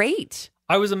was great.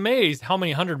 I was amazed how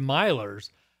many 100-milers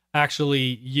actually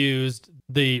used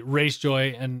the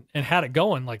RaceJoy and had it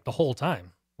going like the whole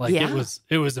time. Like it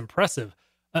was impressive.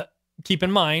 Keep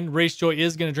in mind, RaceJoy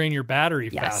is going to drain your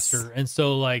battery faster. And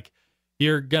so like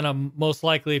you're going to most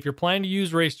likely, if you're planning to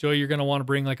use RaceJoy, you're going to want to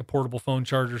bring like a portable phone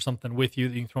charger or something with you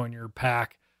that you can throw in your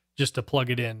pack just to plug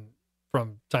it in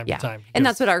from time to time. And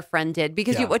that's what our friend did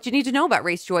because what you need to know about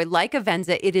RaceJoy, like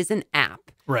Avenza, it is an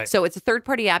app. Right. So it's a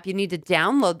third-party app. You need to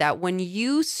download that. When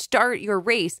you start your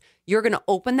race, you're going to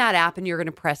open that app and you're going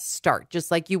to press start,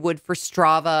 just like you would for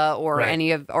Strava or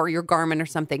or your Garmin or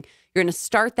something. You're going to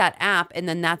start that app, and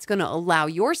then that's going to allow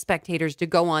your spectators to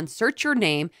go on, search your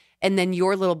name, and then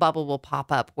your little bubble will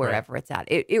pop up wherever it's at.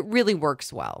 It really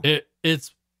works well.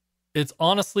 It's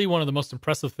honestly one of the most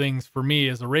impressive things for me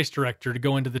as a race director to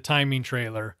go into the timing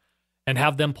trailer and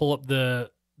have them pull up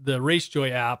the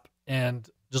RaceJoy app and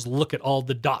just look at all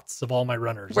the dots of all my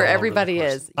runners. Where everybody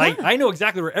is. Yeah. I know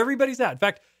exactly where everybody's at. In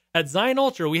fact, at Zion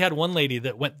Ultra, we had one lady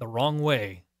that went the wrong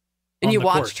way. And you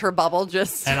watched her bubble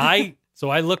just... And so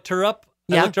I looked her up.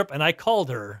 I looked her up and I called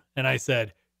her and I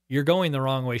said, "You're going the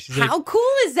wrong way." She's like, "How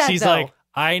cool is that?" She's like,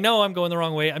 "I know I'm going the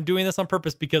wrong way. I'm doing this on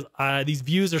purpose because these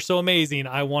views are so amazing.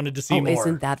 I wanted to see more."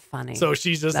 Isn't that funny? So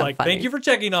she's just like, "Thank you for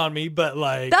checking on me," but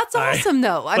like that's awesome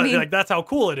though. I mean, like that's how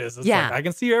cool it is. It's like, I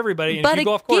can see everybody. And if you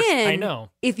go off course, I know.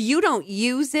 If you don't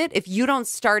use it, if you don't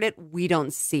start it, we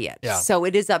don't see it. Yeah. So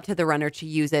it is up to the runner to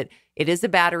use it. It is a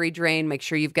battery drain. Make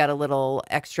sure you've got a little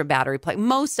extra battery plug.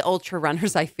 Most ultra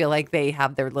runners, I feel like they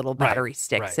have their little battery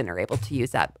sticks and are able to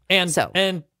use that. And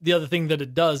the other thing that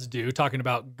it does do, talking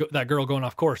about that girl going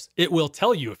off course, it will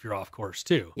tell you if you're off course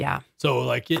too. Yeah. So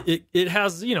like it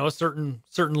has, a certain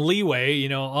leeway,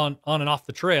 on and off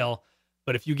the trail.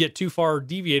 But if you get too far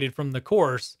deviated from the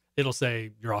course, it'll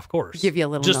say you're off course. Give you a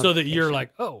little just so that you're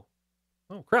like, oh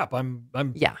crap, I'm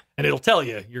and it'll tell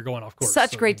you you're going off course.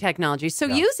 Such great technology. So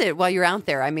use it while you're out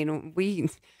there. I mean,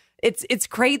 it's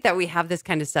great that we have this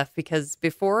kind of stuff because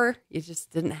before you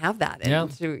just didn't have that.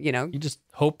 And you just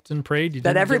hoped and prayed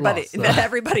that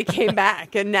everybody came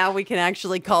back, and now we can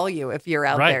actually call you if you're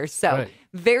out there. So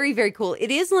very, very cool.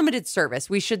 It is limited service.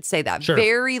 We should say that. Sure.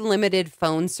 Very limited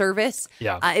phone service.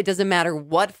 Yeah. It doesn't matter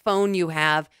what phone you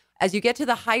have. As you get to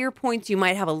the higher points, you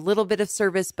might have a little bit of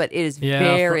service, but it is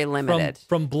very limited.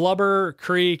 From Blubber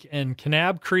Creek and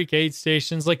Kanab Creek aid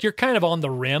stations, like you're kind of on the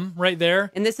rim right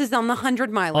there. And this is on the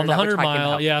 100-miler. On the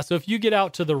 100-mile, yeah. So if you get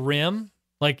out to the rim,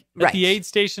 like at the aid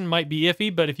station might be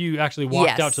iffy, but if you actually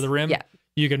walked out to the rim,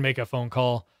 you can make a phone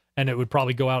call, and it would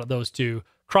probably go out at those two.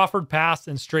 Crawford Pass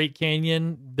and Straight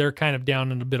Canyon, they're kind of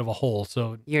down in a bit of a hole,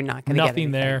 so you're not going to get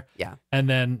nothing there. Yeah, and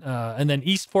then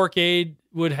East Fork Aid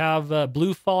would have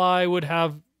Blue Fly would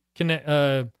have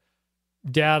data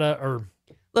or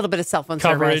a little bit of cell phone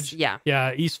coverage. Service.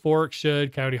 Yeah. East Fork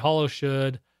should, Coyote Hollow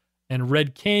should, and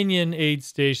Red Canyon Aid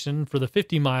Station for the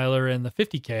 50-miler and the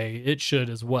 50K, it should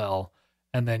as well.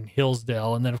 And then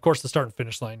Hillsdale, and then of course the start and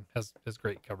finish line has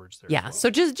great coverage there. Yeah, so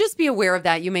just be aware of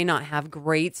that. You may not have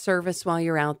great service while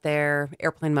you're out there.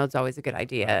 Airplane mode's always a good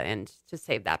idea, and to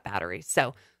save that battery.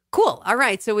 So cool. All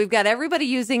right, so we've got everybody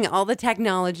using all the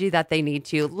technology that they need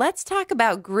to. Let's talk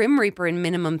about Grim Reaper and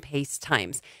minimum pace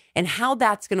times and how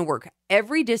that's going to work.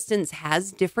 Every distance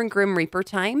has different Grim Reaper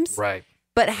times. Right.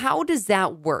 But how does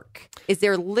that work? Is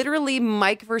there literally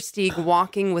Mike Versteeg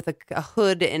walking with a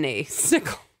hood and a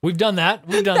sickle? We've done that.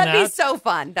 That'd be so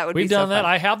fun. That would be so fun. We've done that.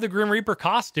 I have the Grim Reaper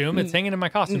costume. It's hanging in my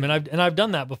costume. And I've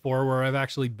done that before where I've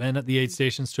actually been at the aid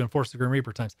stations to enforce the Grim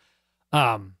Reaper times.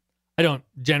 I don't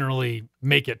generally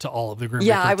make it to all of the Grim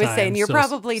Reaper times. Yeah, I was saying you're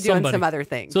probably doing some other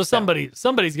things. So somebody's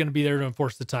going to be there to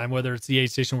enforce the time, whether it's the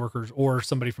aid station workers or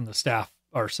somebody from the staff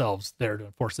ourselves there to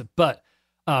enforce it. But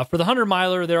for the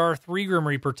 100-miler, there are 3 Grim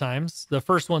Reaper times. The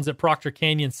first one's at Proctor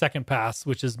Canyon Second Pass,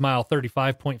 which is mile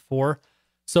 35.4.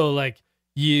 So like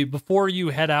before you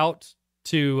head out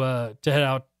to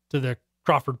the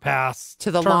Crawford Pass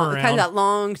to the long, kind of that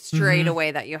long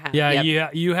straightaway that you have. Yeah,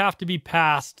 you have to be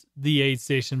past the aid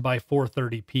station by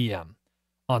 4:30 p.m.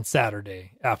 on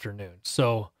Saturday afternoon.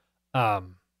 So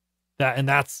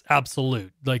that's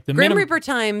absolute. Like the Grim Reaper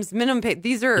times, minimum pay.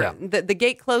 These are the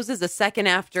gate closes a second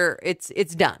after it's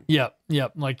done. Yep.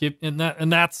 Like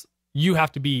that's you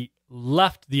have to be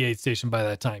left the aid station by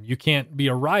that time. You can't be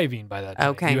arriving by that time.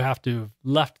 Okay. You have to have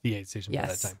left the aid station by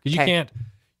that time because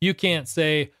you can't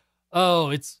say, oh,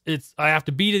 it's I have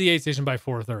to be to the aid station by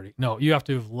 4:30. No, you have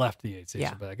to have left the aid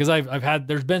station by that. Because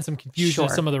there's been some confusion in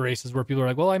some of the races where people are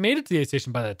like, well, I made it to the aid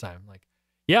station by that time. Like,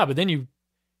 yeah, but then you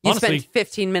honestly spent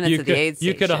 15 minutes at the aid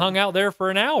station. You could have hung out there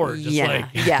for an hour.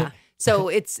 So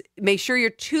it's make sure you're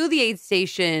to the aid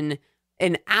station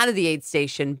and out of the aid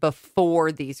station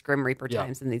before these Grim Reaper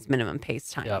times and these minimum pace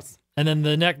times. Yep. And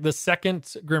then the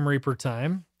second Grim Reaper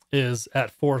time is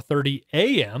at 4:30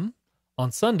 a.m.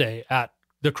 on Sunday at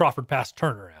the Crawford Pass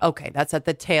turnaround. Okay, that's at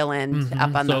the tail end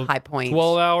up on the high point.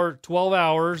 12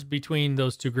 hours between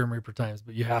those 2 Grim Reaper times,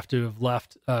 but you have to have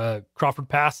left Crawford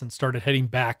Pass and started heading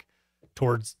back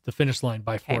towards the finish line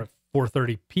by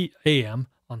 4:30 a.m.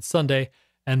 on Sunday.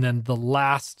 And then the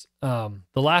last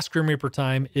Grim Reaper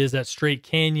time is at Straight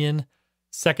Canyon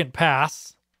Second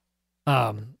Pass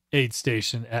aid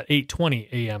station at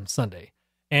 8:20 a.m. Sunday.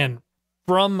 And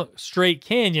from Straight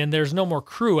Canyon, there's no more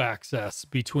crew access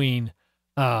between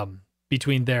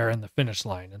there and the finish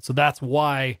line. And so that's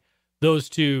why those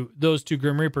two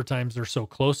Grim Reaper times are so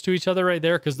close to each other right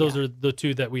there, because those are the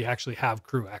 2 that we actually have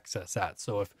crew access at.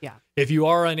 So if you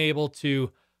are unable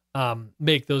to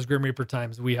make those Grim Reaper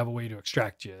times, we have a way to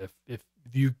extract you. If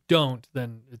you don't,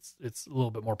 then it's a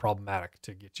little bit more problematic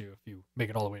to get you if you make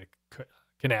it all the way to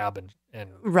Kanab and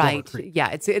right. Yeah,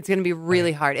 it's going to be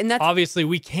really hard. And that's obviously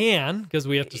we can, because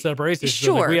we have to set up our races.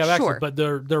 Sure, so we have access, but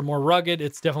they're more rugged.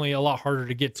 It's definitely a lot harder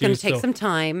to get to. It's going to take some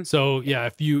time. So yeah,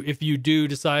 if you do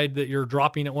decide that you're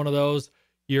dropping at one of those,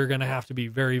 you're going to have to be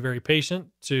very, very patient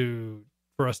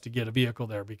for us to get a vehicle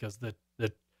there, because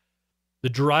the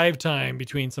drive time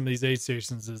between some of these aid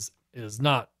stations is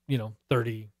not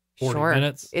 30, 40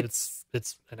 minutes.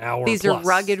 It's an hour. These plus. are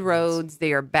rugged roads.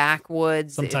 They are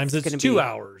backwoods. Sometimes it's 2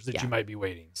 hours that you might be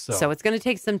waiting. So it's going to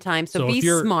take some time. So be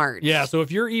smart. Yeah. So if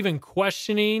you're even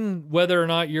questioning whether or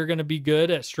not you're going to be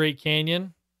good at Straight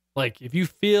Canyon, like if you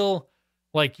feel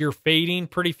like you're fading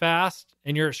pretty fast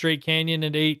and you're at Straight Canyon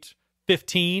at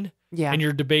 8:15, and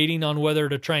you're debating on whether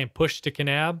to try and push to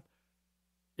Kanab,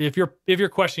 if you're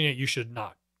questioning it, you should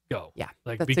not go. Yeah.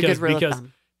 Like that's a good rule of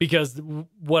thumb. Because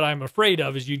what I'm afraid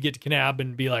of is you'd get to Kanab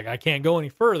and be like, I can't go any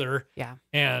further. Yeah.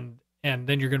 And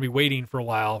then you're going to be waiting for a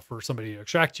while for somebody to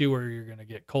extract you, or you're going to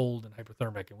get cold and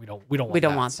hypothermic, and we don't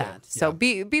want that. So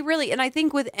be really, and I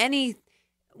think with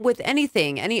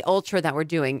anything, any ultra that we're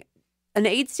doing, an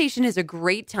aid station is a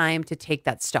great time to take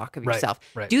that stock of yourself.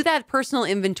 Right. Do that personal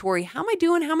inventory. How am I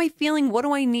doing? How am I feeling? What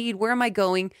do I need? Where am I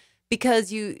going?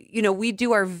 Because we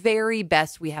do our very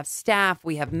best. We have staff,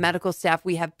 we have medical staff,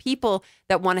 we have people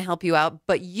that want to help you out,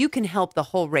 but you can help the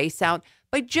whole race out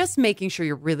by just making sure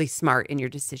you're really smart in your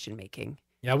decision making.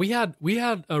 Yeah, we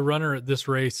had a runner at this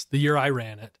race the year I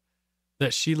ran it,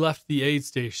 that she left the aid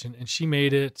station and she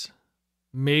made it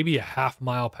maybe a half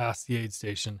mile past the aid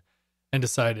station and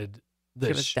decided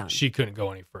that she couldn't go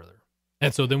any further.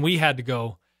 And so then we had to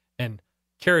go and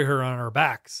carry her on our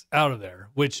backs out of there,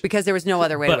 because there was no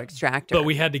other way to extract her. But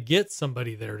we had to get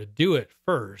somebody there to do it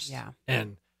first. Yeah.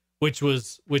 And which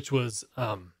was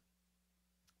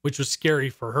scary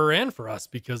for her and for us,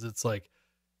 because it's like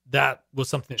that was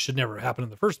something that should never happen in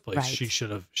the first place. Right. She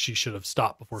should have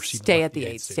stopped before she stay at the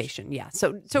aid station. Yeah.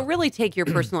 So really take your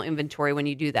personal inventory when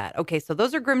you do that. Okay, so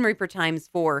those are Grim Reaper times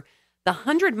for the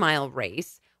 100-mile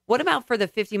race. What about for the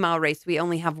 50-mile race? We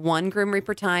only have 1 Grim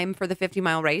Reaper time for the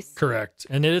 50-mile race? Correct.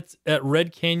 And it's at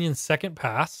Red Canyon Second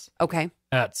Pass. Okay.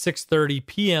 At 6:30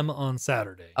 p.m. on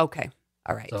Saturday. Okay.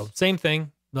 All right. So same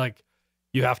thing. Like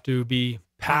you have to be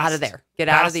out of there. Get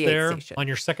out of the aid station on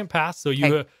your second pass. So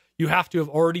you have to have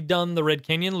already done the Red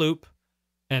Canyon loop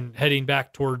and heading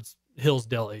back towards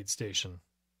Hillsdale aid station.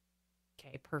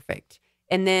 Okay, perfect.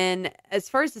 And then as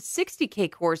far as the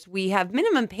 60K course, we have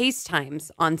minimum pace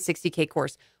times on 60K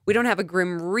course. We don't have a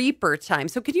Grim Reaper time.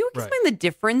 So could you explain the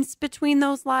difference between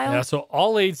those, Lyle? Yeah, so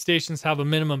all aid stations have a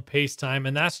minimum pace time,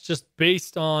 and that's just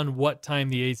based on what time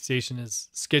the aid station is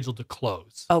scheduled to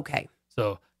close. Okay.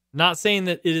 So not saying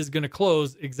that it is going to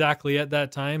close exactly at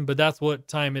that time, but that's what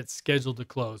time it's scheduled to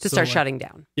close. To start shutting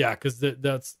down. Yeah, because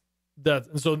that's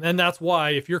why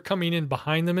if you're coming in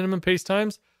behind the minimum pace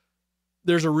times,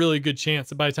 there's a really good chance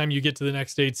that by the time you get to the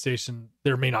next aid station,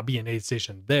 there may not be an aid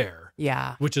station there.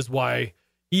 Yeah. Which is why,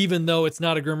 even though it's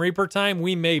not a Grim Reaper time,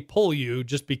 we may pull you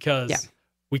just because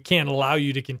we can't allow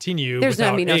you to continue. There's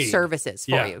going to be no aid. services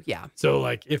for you. Yeah. So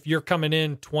like if you're coming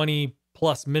in 20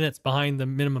 plus minutes behind the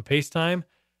minimum pace time,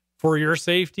 for your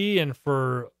safety and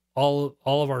for all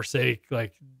of our sake,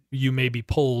 like you may be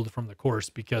pulled from the course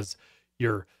because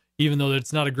even though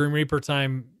it's not a Grim Reaper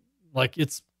time, like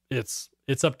it's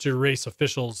up to race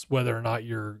officials whether or not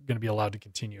you're going to be allowed to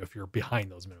continue if you're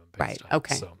behind those minimum pace times.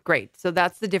 Okay. Great. So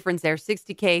that's the difference there.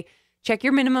 60K. Check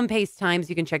your minimum pace times.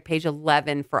 You can check page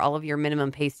 11 for all of your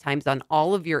minimum pace times on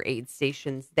all of your aid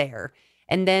stations there.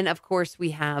 And then, of course,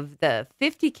 we have the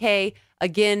 50K.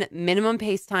 Again, minimum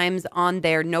pace times on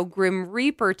there. No Grim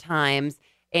Reaper times.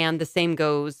 And the same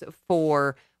goes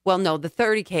for... Well, no, the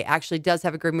 30K actually does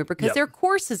have a Grim Reaper because their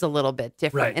course is a little bit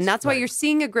different. Right, and that's why you're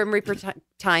seeing a Grim Reaper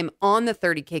time on the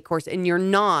 30K course and you're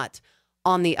not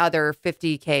on the other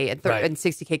 50K and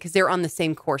 60K because they're on the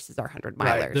same course as our 100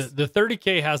 milers. Right. The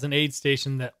 30K has an aid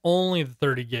station that only the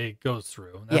 30K goes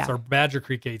through. And that's our Badger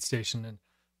Creek aid station. And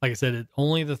like I said,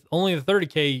 only the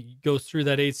 30K goes through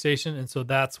that aid station. And so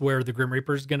that's where the Grim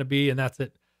Reaper is going to be. And that's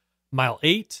at mile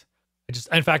 8.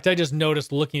 I just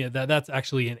noticed looking at that, that's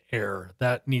actually an error.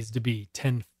 That needs to be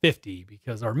 10:50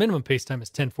 because our minimum pace time is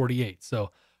 10:48.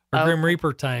 So our Grim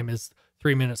Reaper time is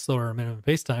 3 minutes slower than minimum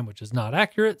pace time, which is not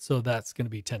accurate. So that's going to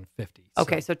be 10:50.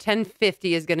 Okay, so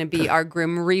 10:50 is going to be our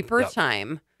Grim Reaper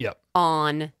time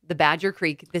on the Badger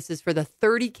Creek. This is for the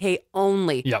 30K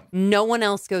only. No one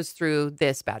else goes through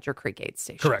this Badger Creek aid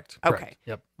station. Correct. Okay.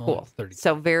 Yep. Cool.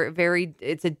 So very,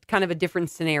 it's a kind of a different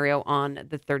scenario on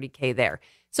the 30K there.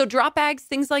 So drop bags,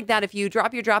 things like that. If you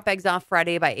drop your drop bags off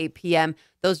Friday by 8 p.m.,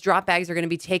 those drop bags are going to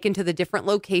be taken to the different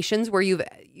locations where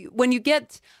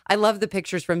I love the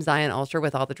pictures from Zion Ultra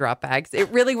with all the drop bags. It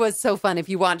really was so fun. If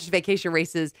you watched Vacation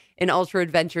Races in Ultra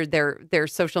Adventure, their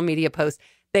social media posts,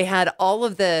 they had all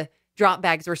of the drop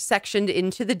bags were sectioned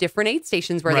into the different aid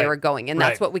stations where they were going. And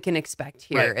that's what we can expect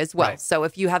here as well. So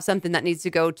if you have something that needs to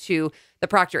go to the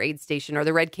Proctor aid station or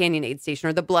the Red Canyon aid station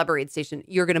or the Blubber aid station,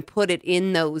 you're going to put it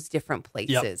in those different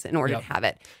places in order to have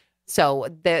it. So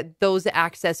those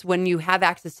access, when you have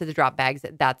access to the drop bags,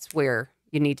 that's where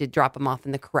you need to drop them off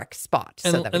in the correct spot.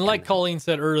 And like Colleen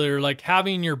said earlier, like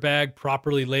having your bag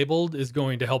properly labeled is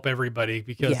going to help everybody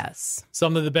because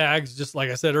some of the bags, just like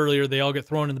I said earlier, they all get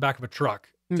thrown in the back of a truck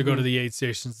to go to the aid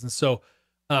stations. And so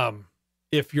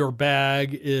if your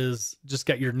bag is just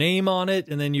got your name on it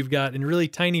and then you've got in really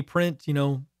tiny print,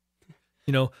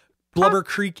 Blubber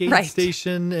Creek aid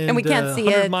station and we can't see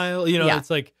 100 it. mile, it's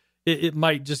like it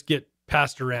might just get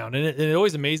passed around. And it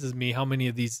always amazes me how many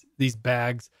of these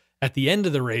bags at the end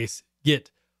of the race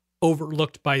get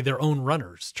overlooked by their own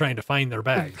runners trying to find their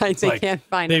bag. They can't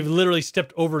find it. They've literally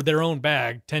stepped over their own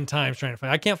bag 10 times trying to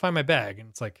find. I can't find my bag, and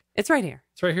it's like it's right here.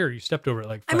 It's right here. You stepped over it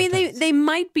like 5 times. They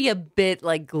might be a bit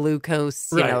like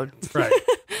glucose, you know. Right.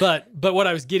 But what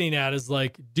I was getting at is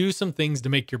like do some things to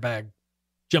make your bag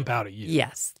jump out at you.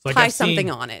 Yes, so like tie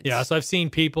something on it. Yeah, so I've seen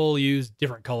people use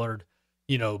different colored,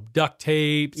 duct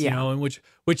tapes, and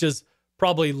which is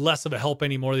probably less of a help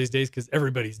anymore these days because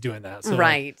everybody's doing that. So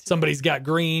like, somebody's got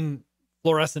green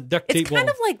fluorescent duct tape. It's kind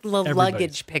of like the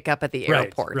luggage pickup at the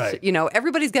airport. Right.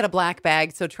 Everybody's got a black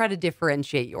bag, so try to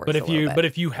differentiate yours. But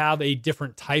if you have a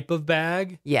different type of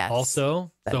bag,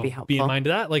 also that'd be helpful. Be in mind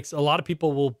of that. Like a lot of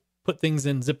people will put things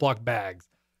in Ziploc bags,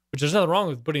 which there's nothing wrong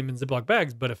with putting them in Ziploc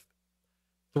bags. But if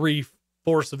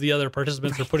 3/4 of the other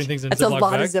participants are putting things in That's Ziploc a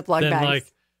lot bags, of Ziploc then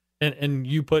bags. And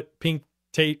you put pink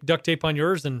duct tape on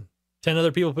yours and 10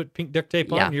 other people put pink duct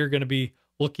tape on, you're going to be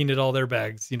looking at all their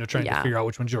bags, trying to figure out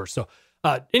which one's yours. So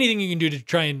anything you can do to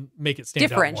try and make it stand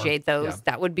differentiate out more. those,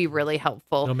 that would be really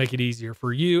helpful. It'll make it easier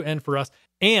for you and for us.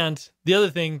 And the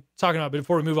other thing, talking about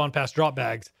before we move on past drop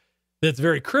bags, that's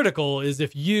very critical is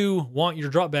if you want your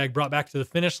drop bag brought back to the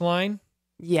finish line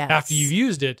after you've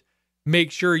used it,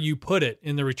 make sure you put it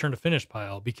in the return to finish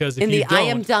pile because if you don't, I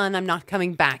am done, I'm not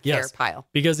coming back there pile.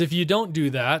 Because if you don't do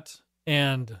that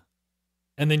and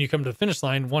then you come to the finish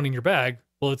line wanting your bag,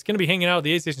 well, it's going to be hanging out at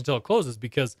the aid station until it closes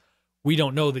because we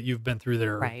don't know that you've been through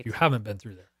there or you haven't been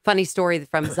through there. Funny story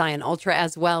from Zion Ultra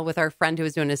as well with our friend who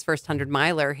was doing his first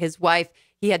 100-miler. His wife,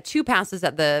 he had 2 passes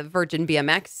at the Virgin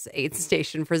BMX aid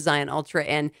station for Zion Ultra,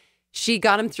 and she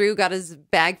got him through, got his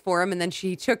bag for him, and then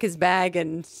she took his bag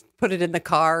and put it in the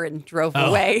car and drove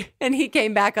away. And he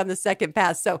came back on the second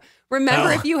pass. So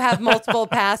remember, if you have multiple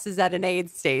passes at an aid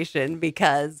station,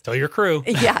 because tell your crew,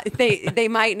 they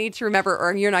might need to remember,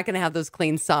 or you're not going to have those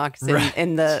clean socks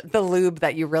and the lube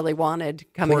that you really wanted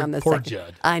coming on the poor second.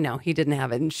 Judd. I know he didn't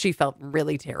have it, and she felt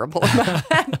really terrible about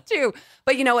that too.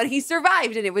 But you know what? He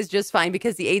survived, and it was just fine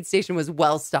because the aid station was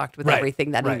well stocked with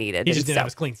everything that he needed. He just didn't have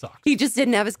his clean socks. He just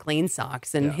didn't have his clean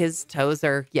socks, and his toes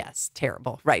are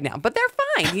terrible right now, but they're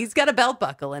fine. He's got a belt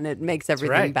buckle, and it makes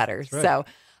everything better. So,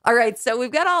 all right. So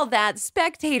we've got all that.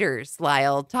 Spectators,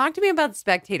 Lyle, talk to me about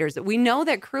spectators. We know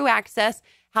that crew access,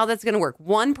 how that's going to work.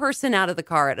 One person out of the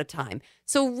car at a time.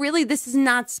 So really, this is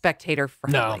not spectator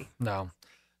friendly. No.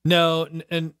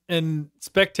 And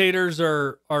spectators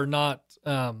are not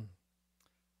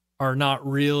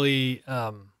really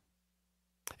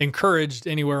encouraged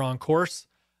anywhere on course.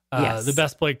 The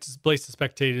best place to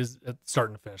spectate is at the start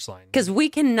and finish line. Because we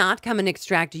cannot come and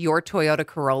extract your Toyota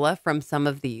Corolla from some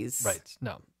of these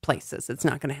places. It's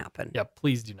not going to happen. Yeah,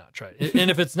 please do not try it. And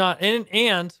if it's not,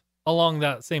 and along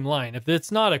that same line, if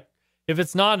it's not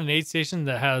an aid station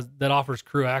that offers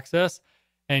crew access,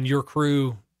 and your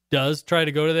crew does try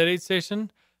to go to that aid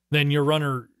station, then your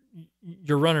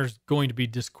runner's going to be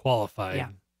disqualified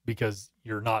because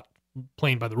you're not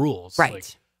playing by the rules.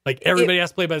 Right. Like everybody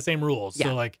has to play by the same rules.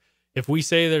 So like if we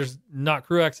say there's not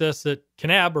crew access at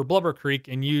Kanab or Blubber Creek,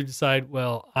 and you decide,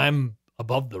 well, I'm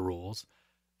above the rules,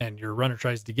 and your runner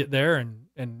tries to get there,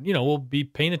 and we'll be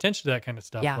paying attention to that kind of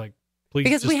stuff. Yeah. Like, please,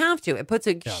 because we have to. It puts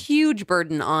a huge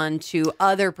burden on to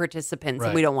other participants,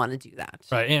 and we don't want to do that.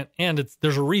 Right. And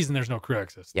there's a reason there's no crew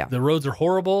access. Yeah. The roads are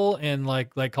horrible, and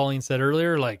like Colleen said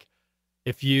earlier, like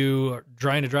if you are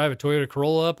trying to drive a Toyota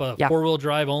Corolla up a 4-wheel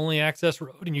drive only access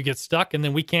road and you get stuck, and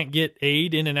then we can't get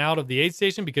aid in and out of the aid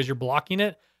station because you're blocking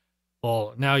it,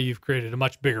 well, now you've created a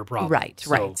much bigger problem. Right.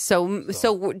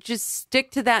 So just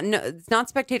stick to that. No, it's not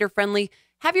spectator friendly.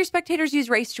 Have your spectators use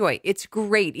RaceJoy. It's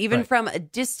great. Even from a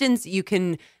distance, you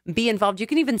can be involved. You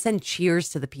can even send cheers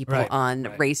to the people on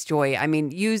RaceJoy. I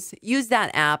mean, use that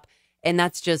app. And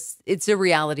that's just, it's a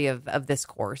reality of this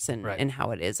course and how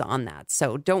it is on that.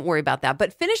 So don't worry about that.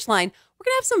 But finish line, we're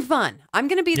going to have some fun. I'm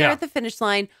going to be there at the finish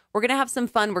line. We're going to have some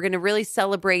fun. We're going to really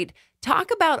celebrate. Talk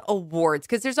about awards,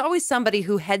 because there's always somebody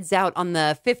who heads out on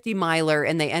the 50-miler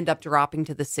and they end up dropping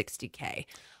to the 60K.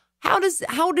 How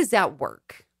does that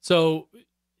work? So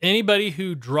anybody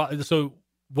who so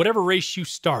whatever race you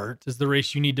start is the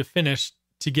race you need to finish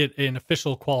to get an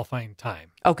official qualifying time.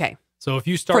 Okay. So if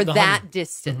you start for that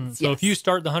distance, so if you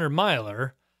start the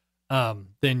 100-miler,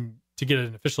 then to get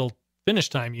an official finish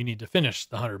time, you need to finish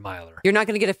the 100-miler. You're not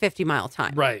going to get a 50-mile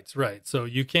time. Right. So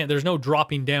you can't. There's no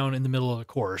dropping down in the middle of the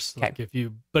course. Okay. Like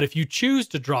if you choose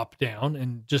to drop down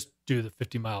and just do the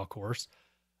 50-mile course,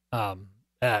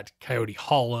 at Coyote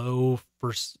Hollow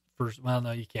first. Well, no,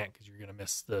 you can't because you're going to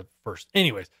miss the first.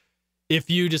 Anyways,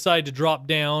 if you decide to drop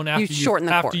down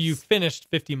after you finished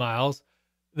 50 miles.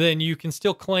 Then you can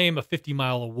still claim a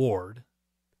 50-mile award.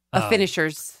 A finisher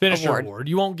award.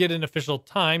 You won't get an official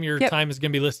time. Your time is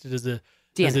going to be listed as a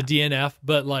DNF,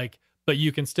 but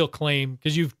you can still claim,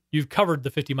 because you've covered the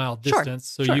 50-mile distance,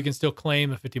 so you can still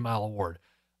claim a 50-mile award.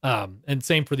 And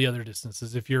same for the other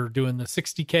distances. If you're doing the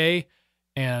 60K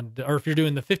or if you're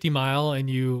doing the 50-mile and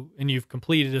you've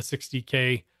completed a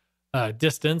 60K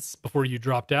distance before you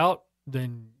dropped out,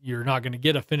 then you're not going to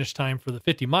get a finish time for the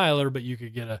 50-miler, but you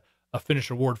could get a finish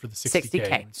award for the 60K.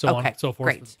 And so on and so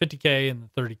forth. For the 50K and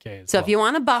the 30K. So if you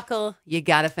want to buckle, you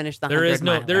got to finish the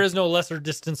 100-miler. There is no lesser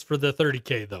distance for the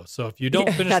 30K though. So if you don't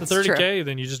finish the 30K,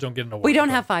 then you just don't get an award. We don't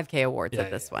have 5K awards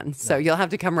at this one. So you'll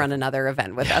have to come run another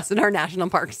event with us in our National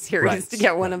Park Series to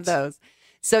get one of those.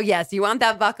 So yes, you want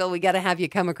that buckle, we got to have you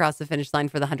come across the finish line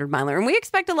for the 100-miler. And we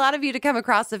expect a lot of you to come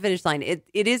across the finish line. It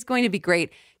is going to be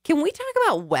great. Can we talk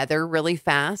about weather really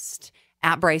fast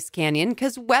at Bryce Canyon?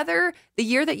 Because weather, the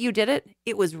year that you did it,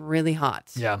 it was really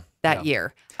hot. That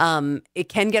year. It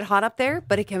can get hot up there,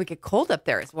 but it can get cold up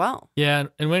there as well. Yeah,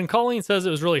 and when Colleen says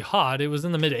it was really hot, it was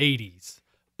in the mid 80s.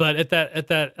 But at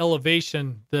that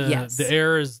elevation, the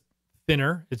air is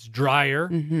thinner, it's drier.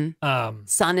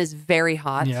 Sun is very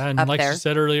hot. Yeah, and like she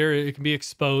said earlier, it can be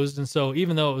exposed. And so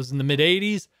even though it was in the mid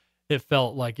 80s, it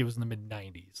felt like it was in the mid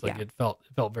 90s. Like it felt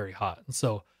very hot. And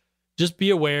so just be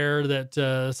aware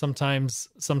that sometimes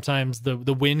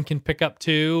the wind can pick up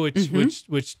too,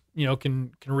 which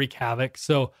can wreak havoc.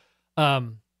 So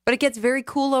But it gets very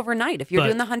cool overnight if you're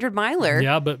doing the 100-miler.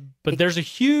 Yeah, but there's a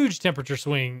huge temperature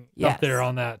swing up there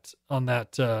on that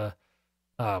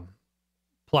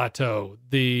plateau.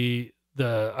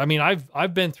 I mean,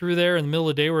 I've been through there in the middle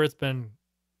of the day where it's been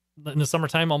in the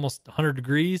summertime almost 100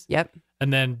 degrees. Yep.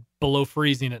 And then below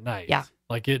freezing at night. Yeah.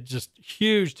 Like it just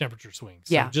huge temperature swings.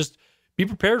 So yeah. just be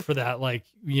prepared for that. Like,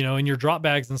 you know, in your drop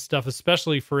bags and stuff,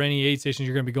 especially for any aid stations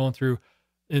you're going to be going through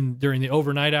during the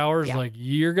overnight hours, like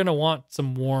you're going to want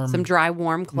some dry,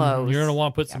 warm clothes. You're going to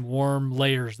want to put some warm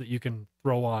layers that you can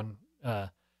throw on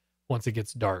once it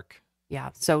gets dark. Yeah.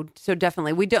 So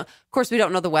definitely we don't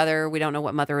know the weather. We don't know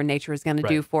what Mother Nature is going to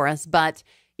do for us, but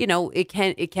you know, it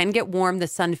can get warm. The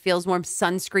sun feels warm.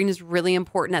 Sunscreen is really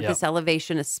important at this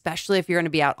elevation, especially if you're going to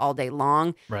be out all day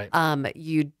long. Right.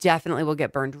 You definitely will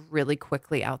get burned really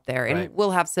quickly out there. And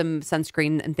we'll have some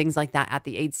sunscreen and things like that at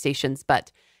the aid stations,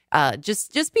 but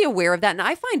just be aware of that. And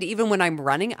I find even when I'm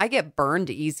running, I get burned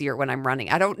easier when I'm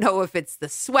running. I don't know if it's the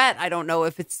sweat. I don't know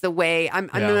if it's the way I'm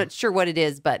not sure what it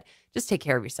is, but just take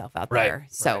care of yourself out there.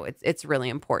 So it's really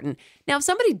important. Now, if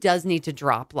somebody does need to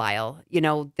drop, Lyle, you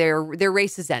know, their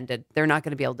race is ended. They're not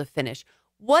going to be able to finish.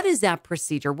 What is that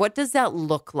procedure? What does that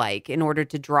look like in order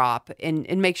to drop and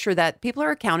make sure that people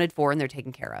are accounted for and they're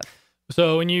taken care of?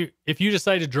 So if you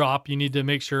decide to drop, you need to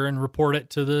make sure and report it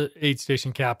to the aid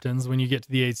station captains when you get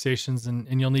to the aid stations,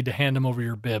 and you'll need to hand them over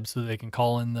your bib so they can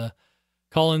call in the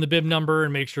bib number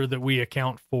and make sure that we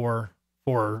account for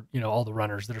you know all the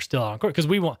runners that are still on course, because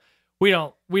we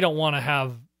don't want to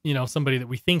have somebody that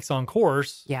we think's on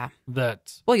course. Yeah.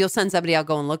 That you'll send somebody out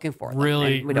going looking for them.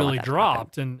 Really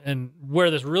dropped, and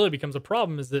where this really becomes a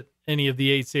problem is that any of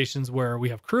the aid stations where we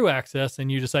have crew access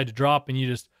and you decide to drop and you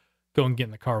just go and get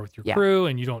in the car with your crew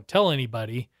and you don't tell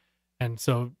anybody. And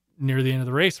so near the end of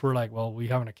the race, we're like, well, we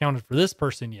haven't accounted for this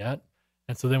person yet.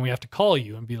 And so then we have to call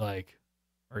you and be like,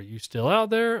 are you still out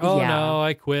there? Oh no,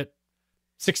 I quit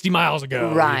 60 miles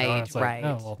ago. Right. It's like,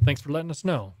 oh, well, thanks for letting us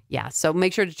know. Yeah. So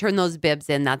make sure to turn those bibs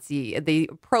in. That's the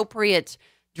appropriate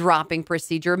dropping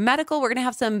procedure. Medical, we're going to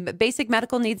have some basic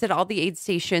medical needs at all the aid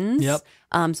stations. Yep.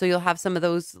 So you'll have some of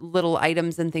those little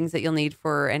items and things that you'll need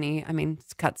for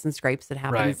cuts and scrapes that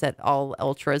happens at all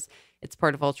ultras. It's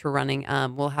part of ultra running.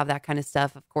 We'll have that kind of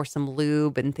stuff. Of course, some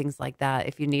lube and things like that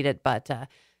if you need it. But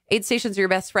aid stations are your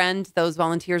best friend. Those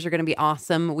volunteers are going to be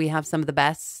awesome. We have some of the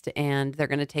best, and they're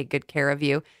going to take good care of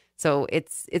you. So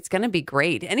it's going to be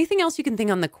great. Anything else you can think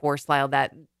on the course, Lyle,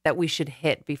 that we should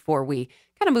hit before we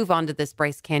kind of move on to this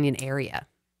Bryce Canyon area?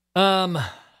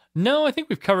 No, I think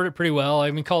we've covered it pretty well. I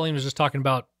mean, Colleen was just talking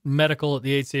about medical at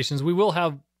the aid stations. We will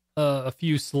have a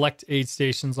few select aid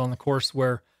stations on the course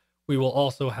where we will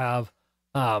also have,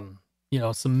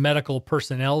 some medical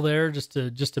personnel there just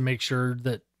to make sure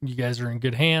that you guys are in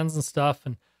good hands and stuff.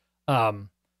 And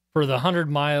for the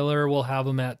 100-miler, we'll have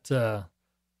them at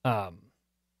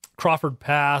Crawford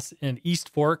Pass and East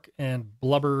Fork and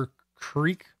Blubber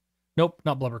Creek. Nope,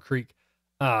 not Blubber Creek.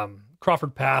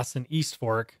 Crawford Pass and East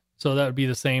Fork. So that would be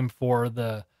the same for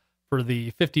the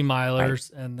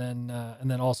 50-milers, and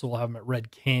then also we'll have them at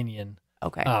Red Canyon.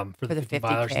 Okay. For the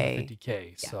 50-milers and the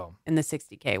 50K. Yeah. So and the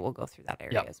 60K, we'll go through that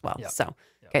area as well. Yep. So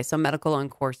okay, so medical on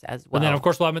course as well. And then of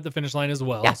course we'll have them at the finish line as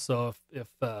well. Yeah. So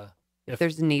if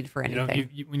there's a need for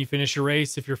anything, when you finish your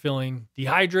race, if you're feeling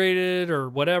dehydrated or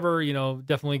whatever,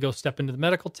 definitely go step into the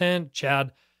medical tent.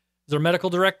 Chad is our medical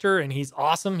director, and he's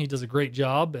awesome. He does a great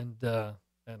job, and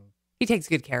he takes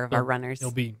good care of our runners.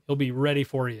 He'll be ready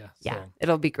for you. Yeah, so.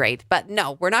 It'll be great. But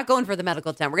no, we're not going for the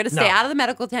medical tent. We're going to stay out of the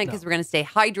medical tent because we're going to stay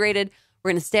hydrated. We're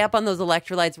going to stay up on those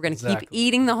electrolytes. We're going to keep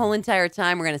eating the whole entire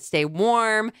time. We're going to stay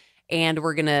warm, and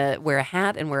we're going to wear a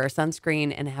hat and wear a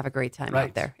sunscreen and have a great time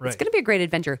out there. It's going to be a great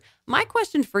adventure. My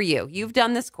question for you, you've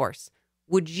done this course.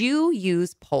 Would you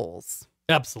use poles?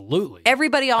 Absolutely.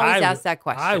 Everybody always asks that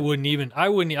question.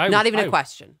 Not even a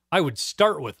question. I would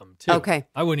start with them too. Okay.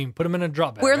 I wouldn't even put them in a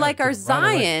drop bag. We're like our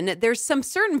Zion. There's some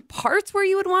certain parts where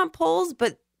you would want poles,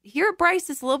 but here at Bryce,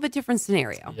 it's a little bit different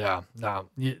scenario. Yeah. No.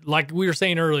 Like we were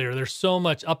saying earlier, there's so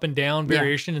much up and down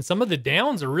variation, and some of the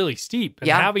downs are really steep. And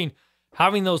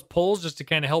having those poles just to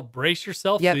kind of help brace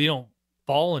yourself so you don't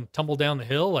fall and tumble down the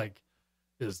hill, like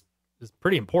is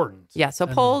pretty important. Yeah, so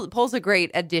pole's a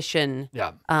great addition.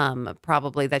 Yeah.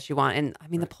 Probably that you want. And I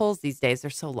mean, the poles these days,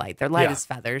 they're so light. They're light as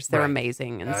feathers. They're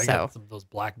amazing. And I got some of those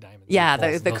black diamonds. Yeah,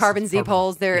 the carbon Z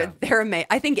poles, they're amazing.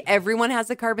 I think everyone has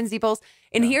the carbon Z poles.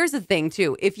 And here's the thing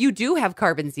too. If you do have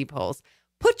carbon Z poles,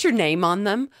 put your name on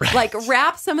them. Like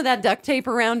wrap some of that duct tape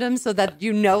around them so that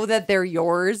you know that they're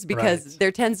yours, because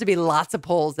there tends to be lots of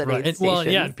poles at aid stations.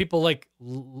 Well, people like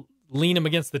lean them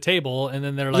against the table, and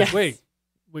then they're like, wait,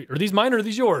 wait, are these mine or are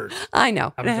these yours? I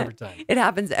know. Happens every time. It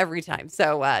happens every time.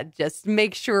 So just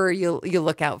make sure you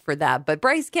look out for that. But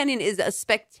Bryce Canyon is a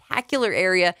spectacular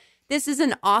area. This is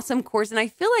an awesome course. And I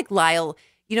feel like, Lyle,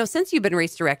 since you've been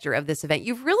race director of this event,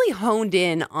 you've really honed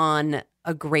in on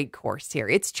a great course here.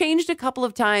 It's changed a couple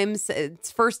of times.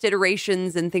 It's first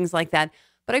iterations and things like that.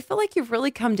 But I feel like you've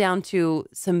really come down to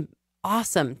some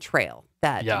awesome trail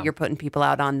that you're putting people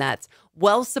out on that's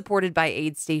well supported by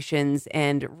aid stations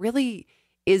and really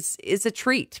is a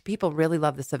treat. People really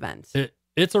love this event.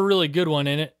 It's a really good one,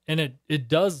 and it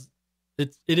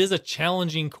is a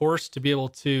challenging course to be able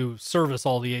to service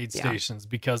all the aid stations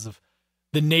because of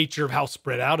the nature of how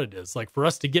spread out it is. Like for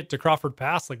us to get to Crawford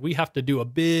Pass, like we have to do a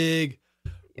big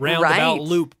roundabout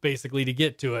loop basically to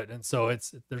get to it, and so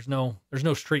there's no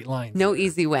straight lines. No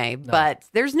easy way, but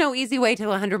there's no easy way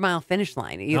to a 100-mile finish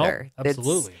line either. Nope,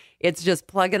 absolutely. It's just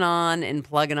plugging on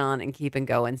and keeping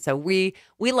going. So we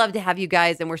love to have you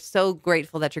guys, and we're so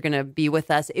grateful that you're going to be with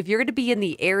us. If you're going to be in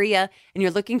the area and you're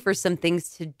looking for some things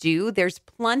to do, there's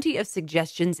plenty of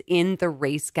suggestions in the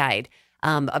race guide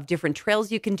of different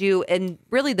trails you can do. And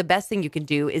really the best thing you can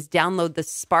do is download the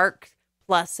Spark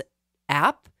Plus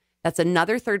app. That's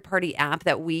another third-party app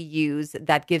that we use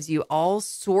that gives you all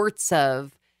sorts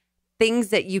of things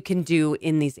that you can do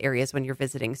in these areas when you're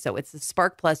visiting. So it's the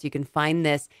Spark Plus. You can find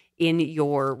this in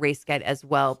your race guide as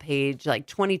well. Page like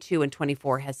 22 and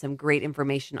 24 has some great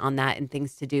information on that and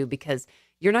things to do, because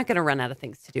you're not going to run out of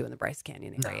things to do in the Bryce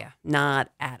Canyon area. No. Not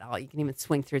at all. You can even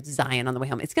swing through Zion on the way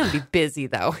home. It's going to be busy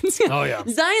though.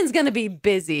 Zion's going to be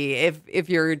busy if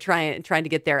you're trying to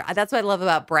get there. That's what I love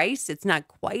about Bryce. It's not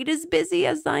quite as busy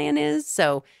as Zion is.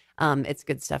 So it's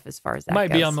good stuff as far as that Might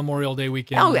goes. be on Memorial Day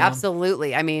weekend. Oh,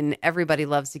 absolutely. I mean, everybody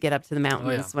loves to get up to the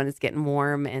mountains when it's getting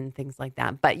warm and things like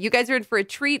that. But you guys are in for a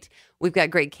treat. We've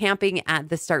got great camping at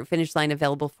the start-finish line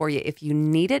available for you if you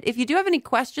need it. If you do have any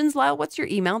questions, Lyle, what's your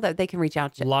email that they can reach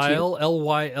out to? Lyle,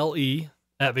 Lyle,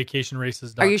 at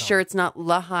vacationraces.com. Are you sure it's not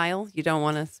Lahile? You don't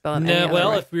want to spell it No,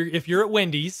 well, if you're at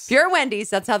Wendy's. If you're at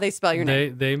Wendy's, that's how they spell your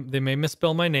name. They may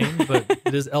misspell my name, but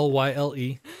it is Lyle.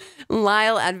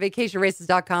 Lyle at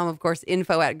vacationraces.com. Of course,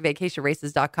 info at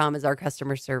vacationraces.com is our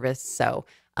customer service. So,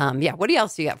 what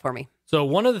else do you got for me? So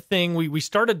one of the things we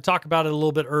started to talk about it a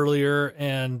little bit earlier,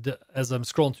 and as I'm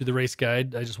scrolling through the race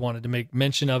guide, I just wanted to make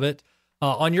mention of it.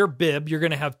 On your bib, you're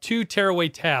going to have 2 tearaway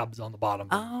tabs on the bottom.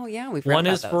 Oh, yeah. One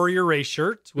is for your race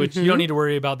shirt, which you don't need to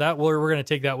worry about that. We're going to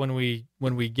take that when we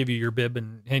give you your bib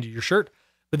and hand you your shirt.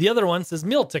 But the other one says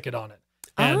meal ticket on it.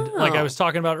 And like I was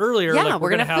talking about earlier, we're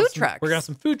going to have food trucks. We're going to have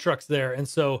some food trucks there. And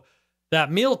so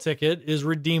that meal ticket is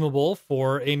redeemable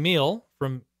for a meal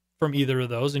from either of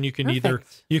those. And you can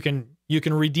you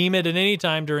can redeem it at any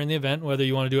time during the event, whether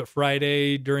you want to do it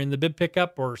Friday during the bib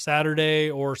pickup or Saturday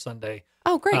or Sunday.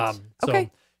 Oh, great. Okay.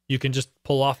 So you can just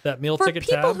pull off that meal ticket tab.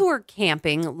 For people who are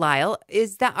camping, Lyle,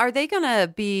 are they going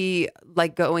to be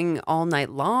like going all night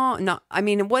long? No, I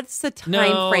mean, what's the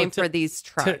time frame for these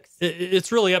trucks?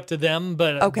 It's really up to them,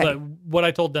 but what I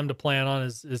told them to plan on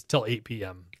is till 8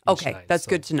 p.m. Okay, night, that's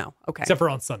good to know. Okay, except for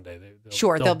on Sunday,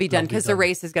 they'll be done because the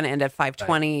race is going to end at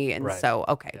 5:20, and so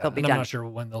they'll be done. I'm not sure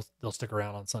when they'll stick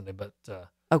around on Sunday, but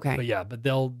but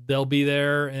they'll be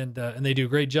there, and they do a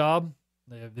great job.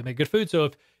 They make good food. So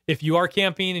if you are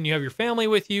camping and you have your family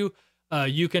with you,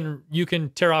 you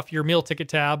can tear off your meal ticket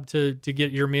tab to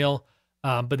get your meal.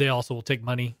 But they also will take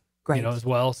money, as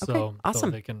well. So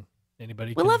awesome. So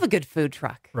anybody. We love a good food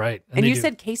truck, right? And you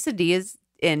said quesadillas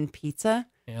and pizza.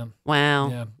 Yeah. Wow.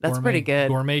 Yeah. That's pretty good.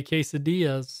 Gourmet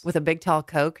quesadillas with a big tall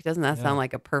Coke. Doesn't that sound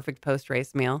like a perfect post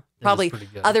race meal? Probably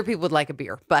other people would like a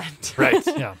beer, but right.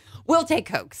 Yeah. We'll take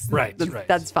Cokes. Right.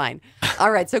 That's fine.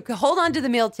 All right. So hold on to the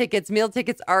meal tickets. Meal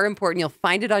tickets are important. You'll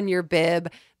find it on your bib.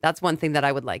 That's one thing that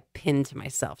I would pin to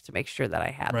myself to make sure that I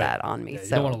have that on me. Yeah, you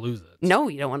don't want to lose it. No,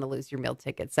 you don't want to lose your meal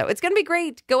ticket. So it's going to be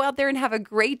great. Go out there and have a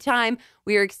great time.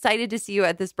 We are excited to see you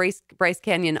at this Bryce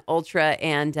Canyon Ultra.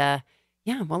 And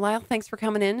Lyle, thanks for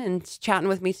coming in and chatting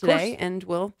with me today. And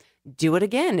we'll do it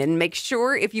again. And make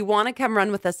sure if you want to come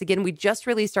run with us again, we just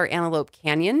released our Antelope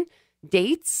Canyon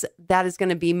dates. That is going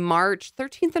to be March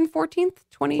 13th and 14th,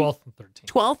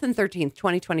 12th and 13th,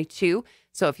 2022.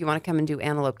 So if you want to come and do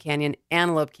Antelope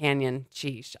Canyon,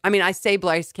 geez. I mean, I say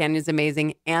Bryce Canyon is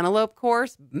amazing. Antelope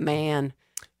course, man.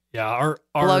 Yeah,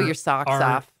 blow your socks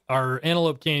off. Our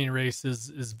Antelope Canyon race is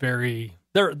very.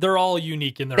 They're all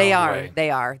unique in their own way.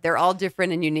 They are. They're all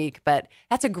different and unique, but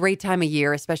that's a great time of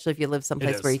year, especially if you live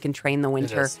someplace where you can train the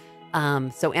winter.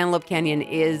 So Antelope Canyon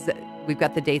we've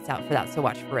got the dates out for that, so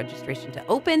watch for registration to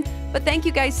open. But thank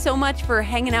you guys so much for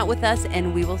hanging out with us,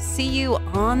 and we will see you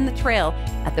on the trail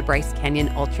at the Bryce Canyon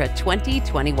Ultra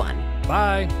 2021.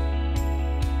 Bye.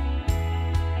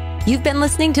 You've been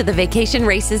listening to the Vacation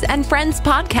Races and Friends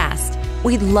podcast.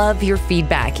 We'd love your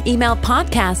feedback. Email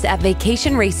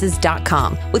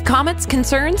podcast@vacationraces.com with comments,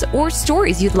 concerns, or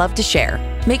stories you'd love to share.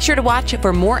 Make sure to watch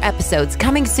for more episodes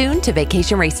coming soon to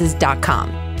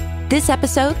vacationraces.com. This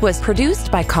episode was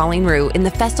produced by Colleen Rue in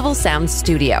the Festival Sound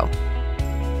Studio.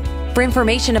 For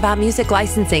information about music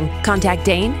licensing, contact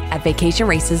Dane at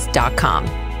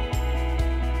vacationraces.com.